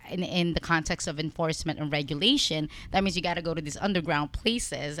in the context of enforcement and regulation, that means you got to go to these underground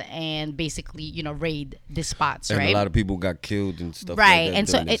places and basically raid the spots, And right? a lot of people got killed and stuff. Right, like that and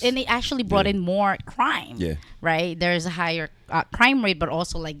so during this. it actually brought in more crime. Yeah. Right, there's a higher crime rate, but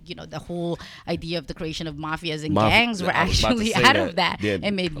also the whole idea of the creation of mafias and gangs were I was about to actually say out that. of that Yeah,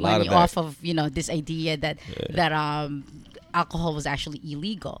 and made a lot money of that. off of this idea that alcohol was actually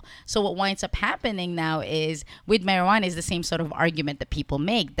illegal. So what winds up happening now is with marijuana is the same sort of argument that people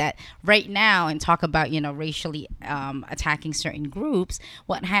make, that right now and talk about racially attacking certain groups.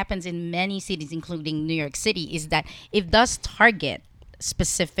 What happens in many cities, including New York City, is that it does target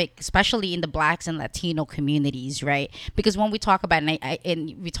specific, especially in the Blacks and Latino communities, right? Because when we talk about,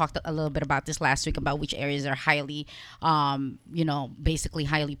 and we talked a little bit about this last week about which areas are highly, basically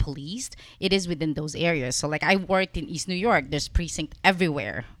highly policed, it is within those areas. So like I worked in East New York, there's precinct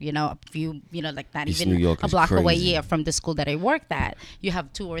everywhere, a few, like not East even New York a is block away crazy. from the school that I worked at. You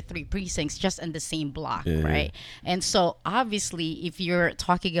have 2 or 3 precincts just in the same block, Yeah. right? And so obviously if you're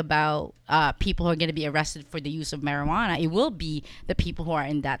talking about people who are going to be arrested for the use of marijuana, it will be the people who are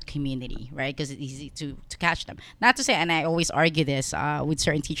in that community, right? Because it's easy to catch them. Not to say, and I always argue this with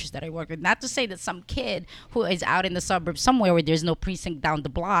certain teachers that I work with, not to say that some kid who is out in the suburbs somewhere where there's no precinct down the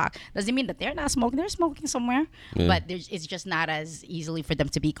block doesn't mean that they're not smoking. They're smoking somewhere, but it's just not as easily for them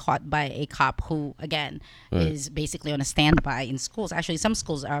to be caught by a cop who, again, is basically on a standby in schools. Actually, some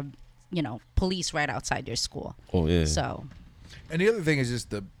schools are, police right outside their school. Oh yeah. So, And the other thing is just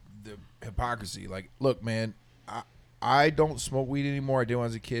the hypocrisy. Like, look, man, I don't smoke weed anymore. I did when I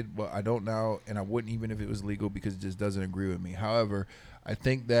was a kid, but I don't now, and I wouldn't even if it was legal because it just doesn't agree with me. However, I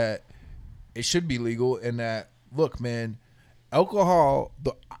think that it should be legal, and that, look, man, alcohol,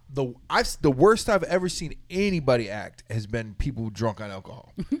 the worst I've ever seen anybody act has been people drunk on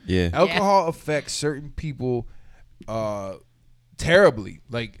alcohol. Yeah. Alcohol affects certain people terribly.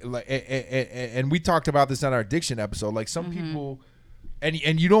 And we talked about this on our addiction episode. Like some people, and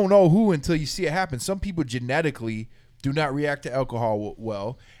you don't know who until you see it happen. Some people genetically do not react to alcohol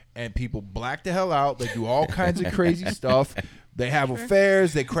well, and people black the hell out. They do all kinds of crazy stuff. They have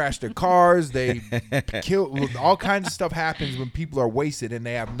affairs. They crash their cars. They kill. All kinds of stuff happens when people are wasted and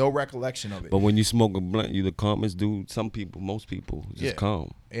they have no recollection of it. But when you smoke a blunt, you the calmest dude. Most people just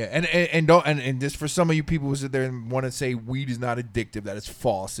calm. Yeah, and just for some of you people who sit there and want to say weed is not addictive, that is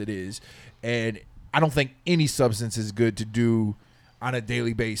false. It is, and I don't think any substance is good to do on a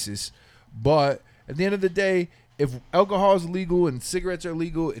daily basis. But At the end of the day, if alcohol is legal and cigarettes are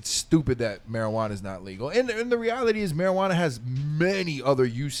legal, it's stupid that marijuana is not legal. And the reality is marijuana has many other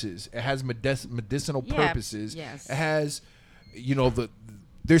uses. It has medicinal purposes. Yes. It has,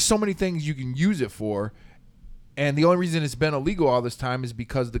 there's so many things you can use it for. And the only reason it's been illegal all this time is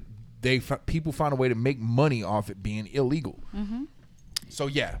because people found a way to make money off it being illegal. Mm-hmm. So,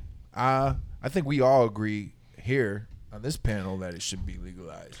 yeah, I think we all agree here on this panel that it should be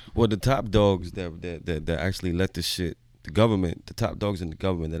legalized. Well, the top dogs that actually let this shit, the top dogs in the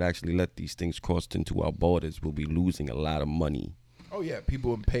government that actually let these things cross into our borders will be losing a lot of money. Oh yeah,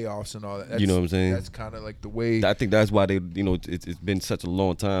 people in payoffs and all that. You know what I'm saying? That's kind of like the way. I think that's why it's been such a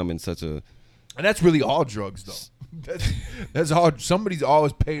long time and such a. And that's really all drugs though. That's all. Somebody's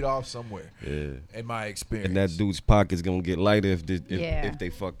always paid off somewhere. Yeah. In my experience. And that dude's pocket's gonna get lighter if they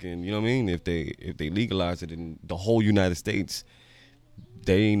fucking, you know what I mean? If they legalize it in the whole United States,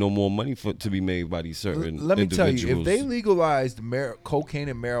 there ain't no more money to be made by these certain Let me tell individuals. you, if they legalized cocaine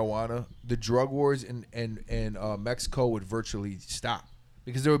and marijuana, the drug wars in Mexico would virtually stop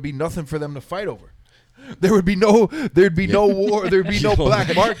because there would be nothing for them to fight over. There'd be no war. There'd be no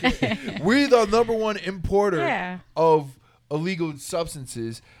black market. We're the number one importer of illegal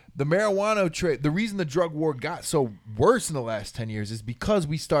substances. The marijuana trade. The reason the drug war got so worse in the last 10 years is because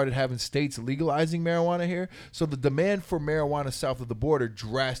we started having states legalizing marijuana here. So the demand for marijuana south of the border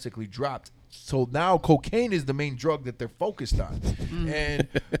drastically dropped. So now cocaine is the main drug that they're focused on, and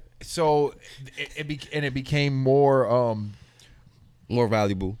so it became more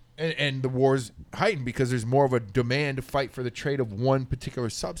valuable. And the war's heightened because there's more of a demand to fight for the trade of one particular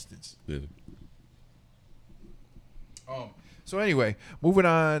substance. Yeah. So anyway, moving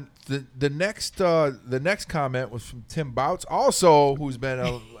on. The next comment was from Tim Bouts, also who's been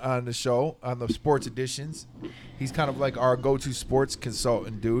on the show on the sports editions. He's kind of like our go-to sports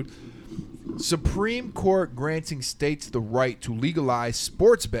consultant dude. Supreme Court granting states the right to legalize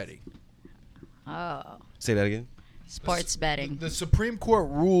sports betting. Oh. Say that again. Sports betting. The Supreme Court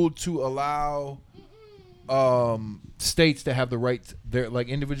ruled to allow states to have the right. Like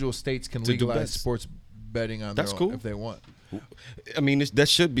individual states can To do legalize bets. sports betting on That's their cool. own if they want. I mean, that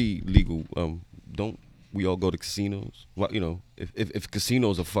should be legal. Don't we all go to casinos? Why, if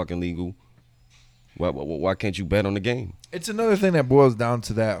casinos are fucking legal, why can't you bet on the game? It's another thing that boils down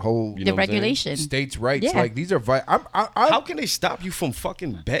to that whole The regulation. states' rights. Yeah. Like these are How can they stop you from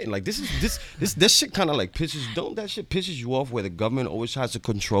fucking betting? Like this shit kind of like that shit pisses you off where the government always tries to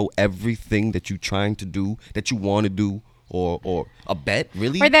control everything that you're trying to do, that you want to do, or a bet,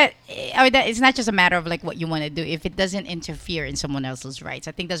 really? Or that it's not just a matter of like what you want to do. If it doesn't interfere in someone else's rights,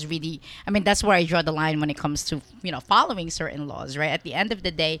 I think that's really. I mean, that's where I draw the line when it comes to following certain laws. Right at the end of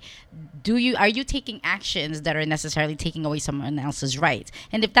the day, are you taking actions that are necessarily taking away someone else's rights?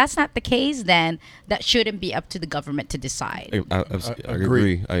 And if that's not the case, then that shouldn't be up to the government to decide. I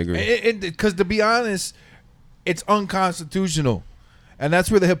agree. I agree. Because to be honest, it's unconstitutional. And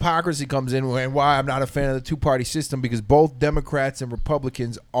that's where the hypocrisy comes in and why I'm not a fan of the two-party system, because both Democrats and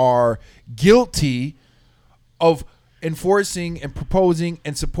Republicans are guilty of enforcing and proposing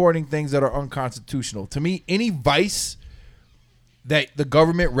and supporting things that are unconstitutional. To me, any vice that the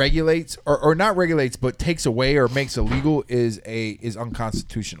government regulates or not regulates but takes away or makes illegal is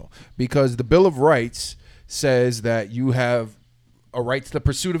unconstitutional, because the Bill of Rights says that you have a right to the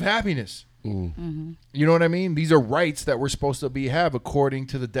pursuit of happiness. Mm-hmm. You know what I mean? These are rights that we're supposed to have according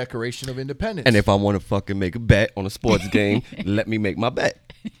to the Declaration of Independence. And if I want to fucking make a bet on a sports game, let me make my bet.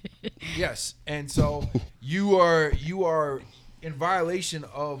 Yes, and so you are in violation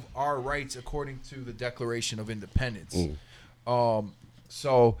of our rights according to the Declaration of Independence.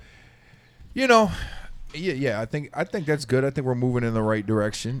 So, yeah, I think that's good. I think we're moving in the right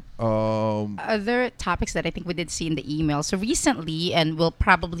direction. Other topics that I think we did see in the email. So recently, and we'll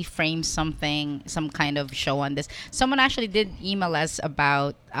probably frame some kind of show on this. Someone actually did email us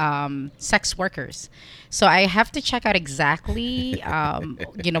about sex workers. So I have to check out exactly,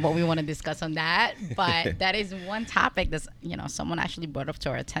 what we want to discuss on that. But that is one topic that's, someone actually brought up to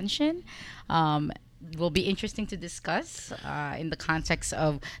our attention. Will be interesting to discuss in the context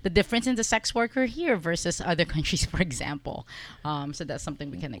of the difference in the sex worker here versus other countries, for example. So that's something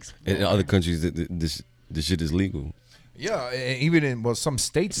we can explore. In other countries, this shit is legal. Yeah, and even in some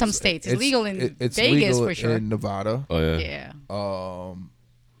states. Some states it's legal in it's Vegas legal for sure. in Nevada. Oh yeah. Yeah.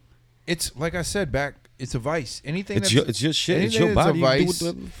 It's like I said back. It's a vice. Anything it's that's your shit. It's anything your that's body. a vice, You do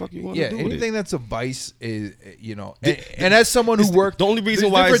whatever the fuck you want to do with anything it. that's a vice is, and as someone who worked, the only reason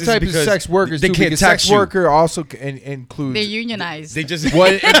there's why different is types because of sex workers they too, can't because tax sex you. worker also includes. They're unionized. They just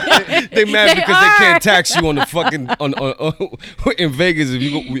What? they mad They because are. they can't tax you on the fucking on in Vegas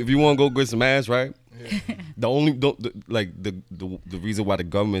if you want to go get some ass, right? The only the reason why the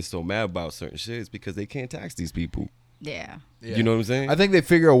government's so mad about certain shit is because they can't tax these people. Yeah. You know what I'm saying? I think they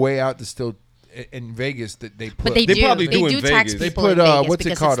figure a way out to still in Vegas that they put. But they probably do. do They in do tax Vegas. They people put in Vegas what's it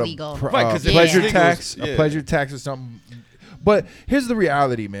because called it's legal. Right, 'cause it's pleasure legal. tax, Yeah. a pleasure tax or something. But here's the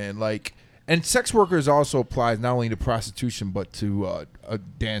reality, man. Like, and sex workers also applies not only to prostitution but to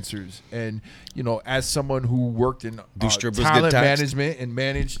dancers. And you know, as someone who worked in Do strippers get talent taxed? management and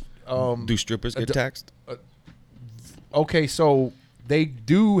managed, Do strippers get taxed? okay, so they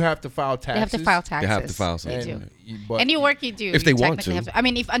do have to file taxes. They have to file taxes. They have to file They something. do. But Any work you do, If they you want technically to. have to. I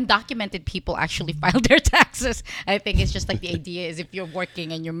mean, if undocumented people actually file their taxes, I think it's just like the idea is if you're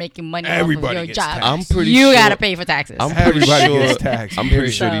working and you're making money Everybody off of your gets job, taxed. I'm pretty you sure- gotta pay for taxes. I'm pretty Everybody sure. gets taxed, I'm pretty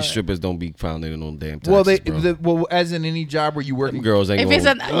period. sure these So- strippers don't be filing their own damn taxes. well, bro. as in any job where you work, Them girls ain't if going. it's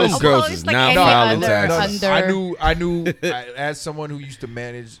an Those well, girls it's is like not any filing other taxes. under- I knew as someone who used to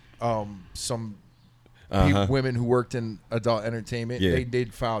manage some women who worked in adult entertainment, Yeah. they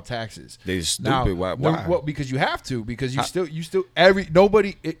did file taxes. They stupid. Now, Why? well, because you have to, because you still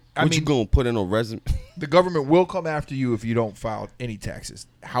nobody. I What mean, you gonna put in a resume? the government will come after you if you don't file any taxes.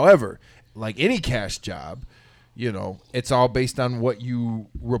 However, like any cash job, you know, it's all based on what you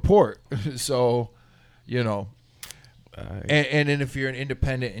report. So, you know, and then if you're an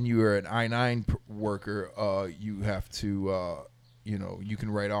independent and you are an I-9 worker, you have to, you know, you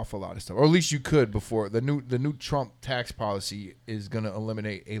can write off a lot of stuff, or at least you could before the new Trump tax policy is going to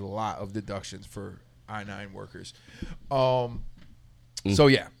eliminate a lot of deductions for I-9 workers. So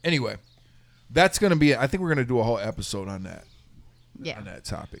yeah. Anyway, that's going to be. I think we're going to do a whole episode on that. Yeah. On that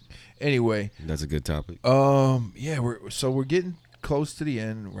topic. Anyway, That's a good topic. yeah, we're getting close to the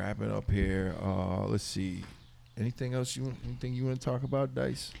end, wrapping up here. Let's see. Anything else you want to talk about,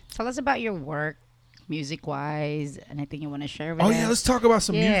 Dice? Tell us about your work, music wise, anything you want to share with Oh us. yeah, let's talk about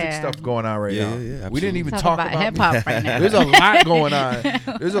some music Yeah. stuff going on right now. Yeah, we didn't even Talk talk about about hip hop right now. There's a lot going on.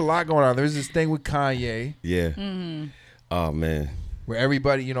 There's a lot going on. There's this thing with Kanye Yeah. Mm-hmm. Oh man. where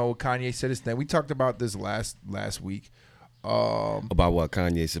everybody, you know, Kanye said his thing. We talked about this last week. About what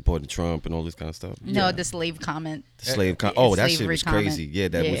Kanye supporting Trump and all this kind of stuff. No, the slave comment. The slave. Oh, that shit slavery was crazy. comment. Yeah,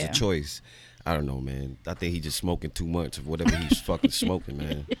 that was Yeah. a choice. I don't know, man. I think he just smoking too much of whatever he's fucking smoking,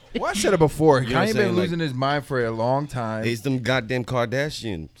 man. Well, I said it before. You know what I'm Kanye saying? been Like- losing his mind for a long time. It's them goddamn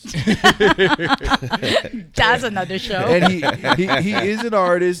Kardashians. That's another show. And he is an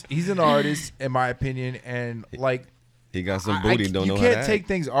artist. He's an artist, in my opinion. And like, He got some booty. Don't you know how to can't take act.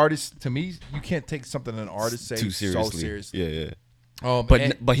 things artists. To me, you can't take something an artist says too seriously. so seriously. Yeah, yeah.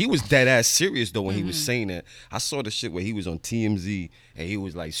 But But he was dead ass serious though when he was Mm-hmm. saying that. I saw the shit where he was on TMZ and he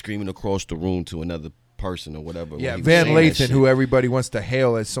was like screaming across the room to another person or whatever. when yeah, he was Van saying that Lathan, shit. who everybody wants to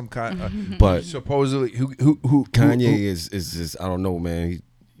hail as some kind, But supposedly who Kanye who- is just I don't know, man. He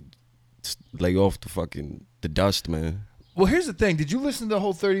just lay off the dust, man. Well, here's the thing. Did you listen to the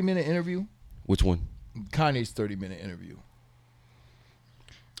whole 30-minute interview? Which one? Kanye's 30-minute interview.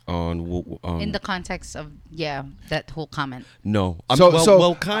 in the context of that whole comment. No.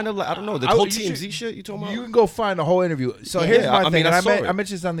 So- Kind of like I don't know the I- whole you TMZ should- shit you talking about. You can go find the whole interview. So Yeah. here's Yeah, my I thing. mean, and I saw it. I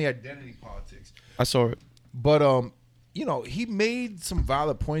mentioned this on the identity politics. I saw it. But you know, he made some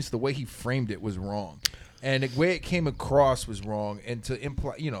valid points. The way he framed it was wrong, and the way it came across was wrong. And to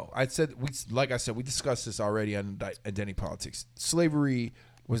imply, you know, I said we discussed this already on identity politics. Slavery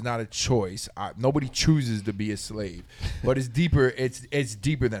was not a choice. Nobody chooses to be a slave, but it's deeper. It's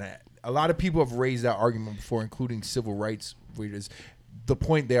deeper than that. A lot of people have raised that argument before, including civil rights readers. The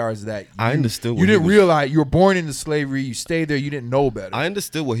point there is that I understood what You he didn't was- realize you were born into slavery. You stayed there. You didn't know better. I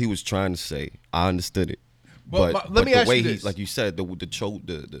understood what he was trying to say. I understood it. But let me the ask way you he, this. like you said, the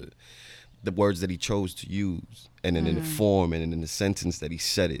words that he chose to use, and then in the form and in the sentence that he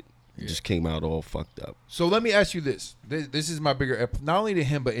said it, just came out all fucked up. So let me ask you this. This is my bigger, not only to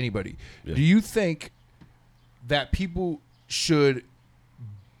him, but anybody. Yeah. Do you think that people should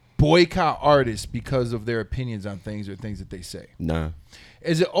boycott artists because of their opinions on things or things that they say? Nah.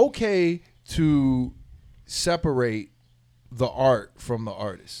 Is it okay to separate the art from the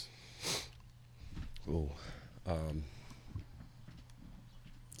artist? Oh,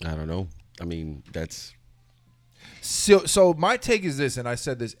 I don't know. I mean, that's So my take is this, and I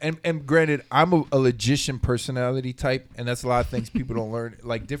said this, and granted, I'm a logician personality type, and that's a lot of things people don't learn.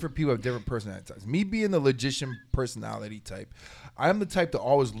 Like, different people have different personality types. Me being the logician personality type, I'm the type to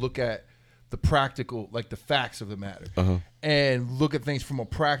always look at the practical, like the facts of the matter, and look at things from a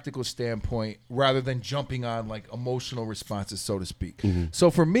practical standpoint rather than jumping on like emotional responses, so to speak.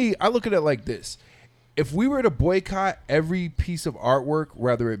 So for me, I look at it like this. If we were to boycott every piece of artwork,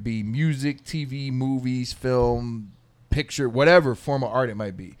 whether it be music, TV, movies, film, picture, whatever form of art it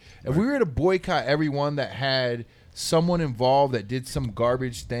might be. If we were to boycott everyone that had someone involved that did some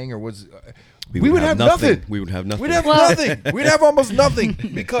garbage thing or was, we would have nothing. We would have nothing. We'd have nothing. We'd have almost nothing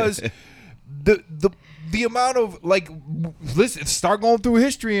because the amount of like, listen, start going through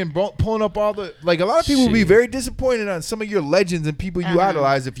history and pulling up all the like. A lot of people would be very disappointed on some of your legends and people you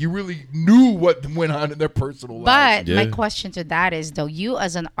idolize if you really knew what went on in their personal lives. But my question to that is, though, you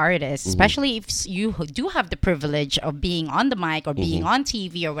as an artist, especially if you do have the privilege of being on the mic or being on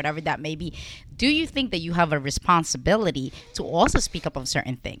TV or whatever that may be, do you think that you have a responsibility to also speak up on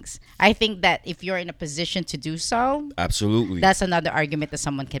certain things? I think that if you're in a position to do so, absolutely, that's another argument that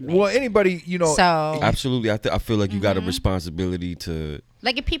someone can make. Well, anybody, so absolutely, I feel like you got a responsibility to,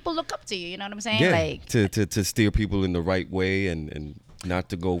 like, if people look up to you, you know what I'm saying? yeah, Like to steer people in the right way and not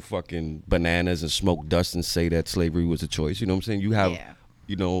to go fucking bananas and smoke dust and say that slavery was a choice. You know what I'm saying? You have. Yeah.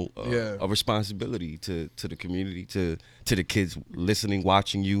 You know, a responsibility to the community, to the kids listening,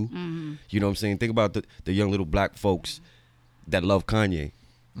 watching you. You know what I'm saying? Think about the young little black folks that love Kanye.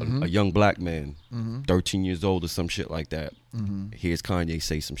 A young black man, 13 years old or some shit like that. Here's Kanye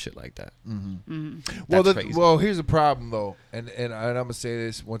say some shit like that. Well, here's the problem though, and I'm gonna say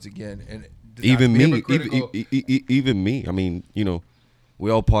this once again, and even me, even me. I mean, you know,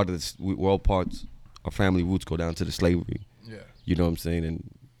 we're all part of this. We're all parts. Our family roots go down to the slavery. Yeah. You know what I'm saying? And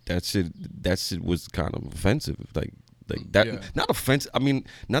that shit was kind of offensive. Like that, not offensive. I mean,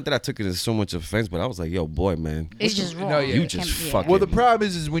 not that I took it as so much offense, but I was like, yo, boy, man. It's just wrong. No, yeah. You just fucking. Well, the problem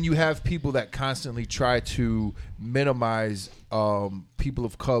is when you have people that constantly try to minimize people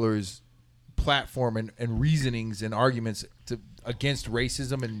of color's platform and reasonings and arguments against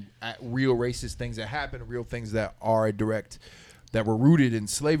racism and real racist things that happen, real things that are direct, that were rooted in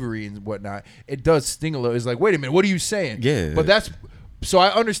slavery and whatnot. It does sting a little. It's like, wait a minute, what are you saying? Yeah. But that's, so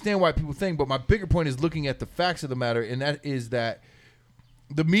I understand why people think, but my bigger point is looking at the facts of the matter, and that is that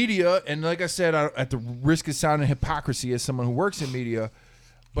the media, and like I said, at the risk of sounding hypocrisy as someone who works in media,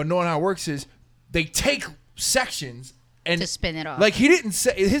 but knowing how it works is they take sections and to spin it off. Like, he didn't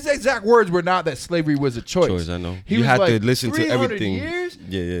say, his exact words were not that slavery was a choice. I know. He You was had like, to listen to 300 everything. Years,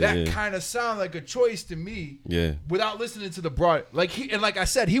 that kind of sound like a choice to me. Yeah. Without listening to the broad, like like I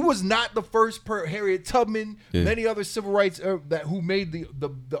said, he was not the first Harriet Tubman, many other civil rights who made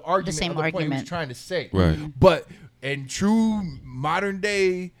the argument, same of the point he was argument. trying to say. Right. But in true modern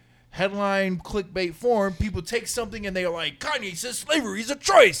day headline clickbait form, people take something and they're like, Kanye says slavery is a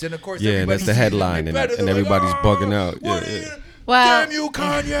choice, and of course, Yeah, and that's the headline, and everybody's bugging out. Yeah. Damn you,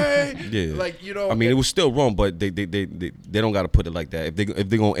 Kanye! Yeah, like, you know. I mean, it was still wrong, but they don't got to put it like that. If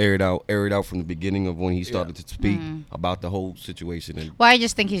they gonna air it out from the beginning of when he started to speak about the whole situation. And well, I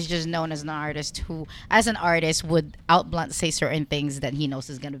just think he's just known as an artist who, as an artist, would outblunt say certain things that he knows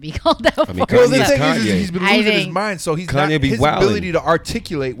is going to be called out I mean, for. Well, the Kanye's thing Kanye. is he's been losing his mind, so he's Kanye not be his wildin'. ability to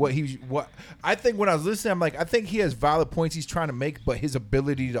articulate what I think when I was listening, I'm like, I think he has valid points he's trying to make, but his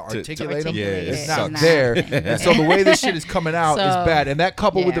ability to articulate them is not there. And so the way this shit is coming out is bad, and that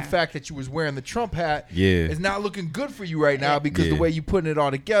coupled with the fact that you was wearing the Trump hat is not looking good for you right now because the way you putting it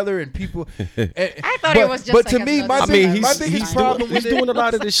all together and people. I thought it was just. But like to me, another my biggest problem he's doing a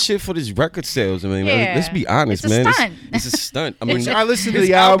lot of this shit for his record sales. I mean, let's be honest, It's a man. stunt. It's a stunt. I mean, I listened to his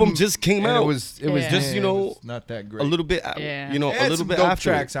the album just came and out. It was just, you know, not that great. a little bit, Yeah. you know, It a had little some bit dope after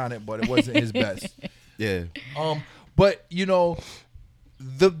tracks on it, but it wasn't his best. Yeah. But you know,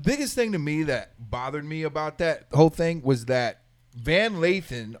 the biggest thing to me that bothered me about that whole thing was that Van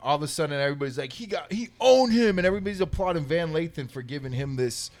Lathan, all of a sudden everybody's like, he owned him, and everybody's applauding Van Lathan for giving him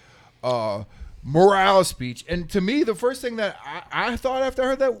this morale speech. And to me, the first thing that I thought after I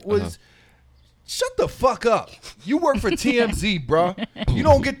heard that was, shut the fuck up. You work for TMZ, bro. You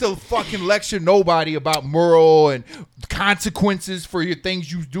don't get to fucking lecture nobody about moral and consequences for your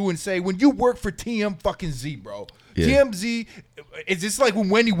things you do and say when you work for TM bro. Yeah. TMZ, it's just like when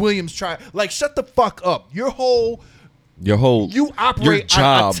Wendy Williams tried, like, shut the fuck up. You operate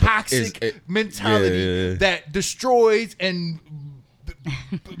on a toxic mentality that destroys and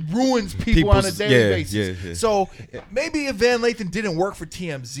ruins people on a daily basis. Yeah. So maybe if Van Lathan didn't work for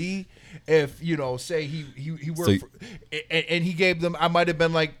TMZ, if, you know, say he worked for, and he gave them, I might have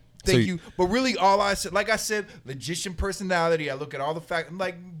been like, thank you. But really, all I said, like I said, logician personality. I look at all the facts. I'm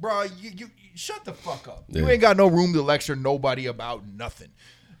like, bro, you shut the fuck up. You ain't got no room to lecture nobody about nothing.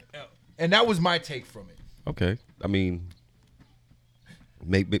 And that was my take from it. Okay. I mean,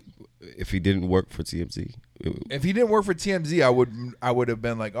 maybe if he didn't work for TMZ. If he didn't work for TMZ, I would have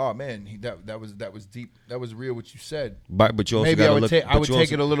been like, oh man, that was deep. That was real what you said. But you also maybe I would take also,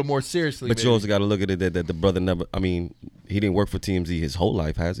 it a little more seriously. But you also got to look at it that the brother never. I mean, he didn't work for TMZ his whole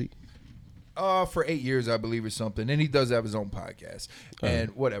life, has he? For 8 years, I believe, or something. And he does have his own podcast and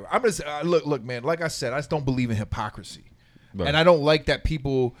whatever. I'm just look, man. Like I said, I just don't believe in hypocrisy, and I don't like that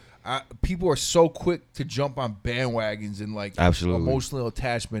people are so quick to jump on bandwagons and like Absolutely. emotional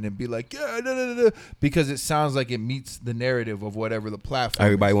attachment and be like, yeah, because it sounds like it meets the narrative of whatever the platform.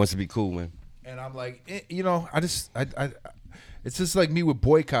 Everybody is. wants to be cool, man. And I'm like, it's just like me with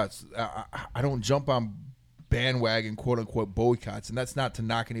boycotts. I don't jump on bandwagon quote unquote boycotts, and that's not to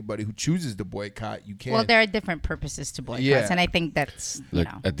knock anybody who chooses to boycott. You can't. Well, there are different purposes to boycotts, Yeah. and I think that's Look,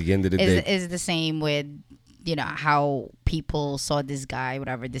 at the end of the day, is the same with how people saw this guy,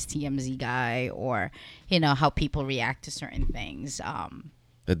 whatever, this TMZ guy, or how people react to certain things.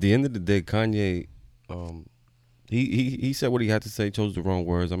 At the end of the day, Kanye, he said what he had to say, chose the wrong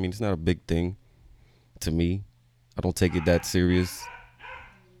words. I mean, it's not a big thing to me. I don't take it that serious.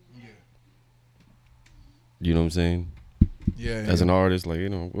 You know what I'm saying? Yeah. As an artist, like,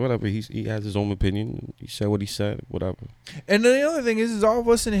 whatever. He has his own opinion. He said what he said, whatever. And then the other thing is all of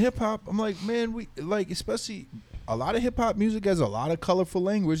us in hip hop. I'm like, man, we like, especially a lot of hip hop music has a lot of colorful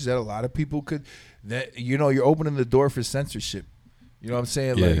language that a lot of people could. That you're opening the door for censorship. You know what I'm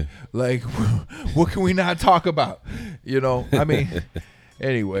saying? Yeah. Like, what can we not talk about? I mean,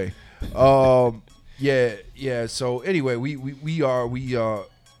 anyway, yeah. So anyway, we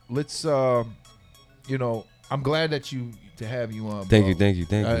let's I'm glad to have you on. Thank bro. you.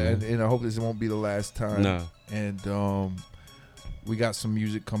 Man. And I hope this won't be the last time. Nah. And we got some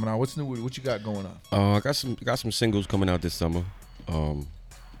music coming out. What's new? What you got going on? I got some singles coming out this summer.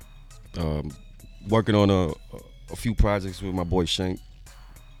 Working on a few projects with my boy Shank.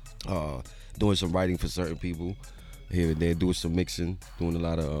 Doing some writing for certain people here and there. Doing some mixing. Doing a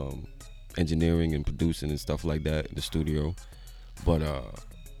lot of engineering and producing and stuff like that in the studio. But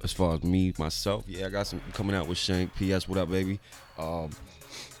as far as me, myself, I got some coming out with Shank. PS, what up, baby?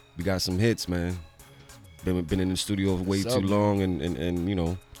 We got some hits, man. Been in the studio way too long,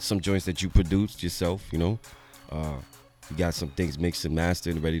 and some joints that you produced yourself, You got some things mixed and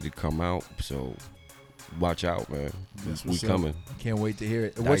mastered and ready to come out, so watch out, man. We coming. Can't wait to hear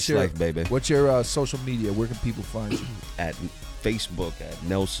it. Dice Life, baby. What's your social media? Where can people find you? At Facebook, at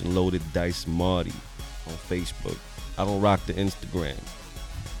Nelson Loaded Dice Marty on Facebook. I don't rock the Instagram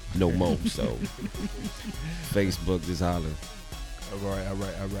no more, so Facebook, just holler. All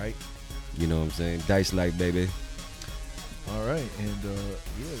right. You know what I'm saying? Dice Life, baby. All right, and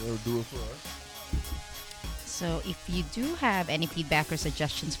that'll do it for us. So if you do have any feedback or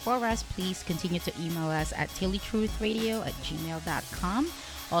suggestions for us, please continue to email us at tillytruthradio@gmail.com.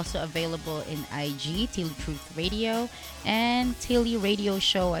 Also available in IG, Tilly Truth Radio, and Tilly Radio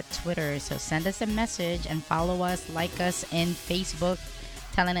Show at Twitter. So send us a message and follow us, like us in Facebook,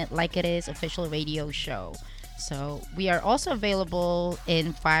 Telling It Like It Is Official Radio Show. So we are also available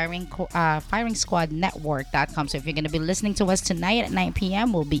in FiringSquadNetwork.com. So if you're going to be listening to us tonight at 9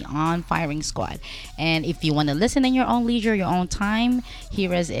 p.m., we'll be on Firing Squad. And if you want to listen in your own leisure, your own time,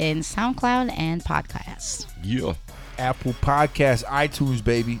 here is in SoundCloud and podcasts. Yeah. Apple Podcasts, iTunes,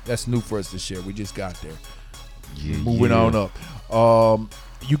 baby. That's new for us this year. We just got there. Yeah, Moving on up.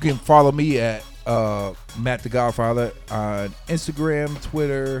 You can follow me at Matt the Godfather on Instagram,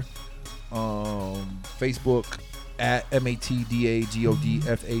 Twitter, Facebook at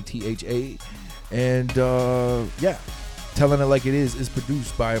MATDAGODFATHA. And Telling It Like It Is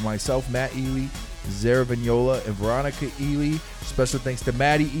produced by myself, Matt Ely, Zara Vignola, and Veronica Ely. Special thanks to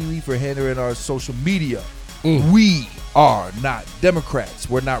Maddie Ely for handling our social media. We are not Democrats.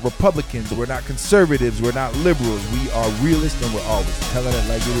 We're not Republicans. We're not conservatives. We're not liberals. We are realists, and we're always telling it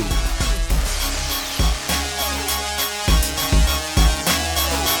like it is.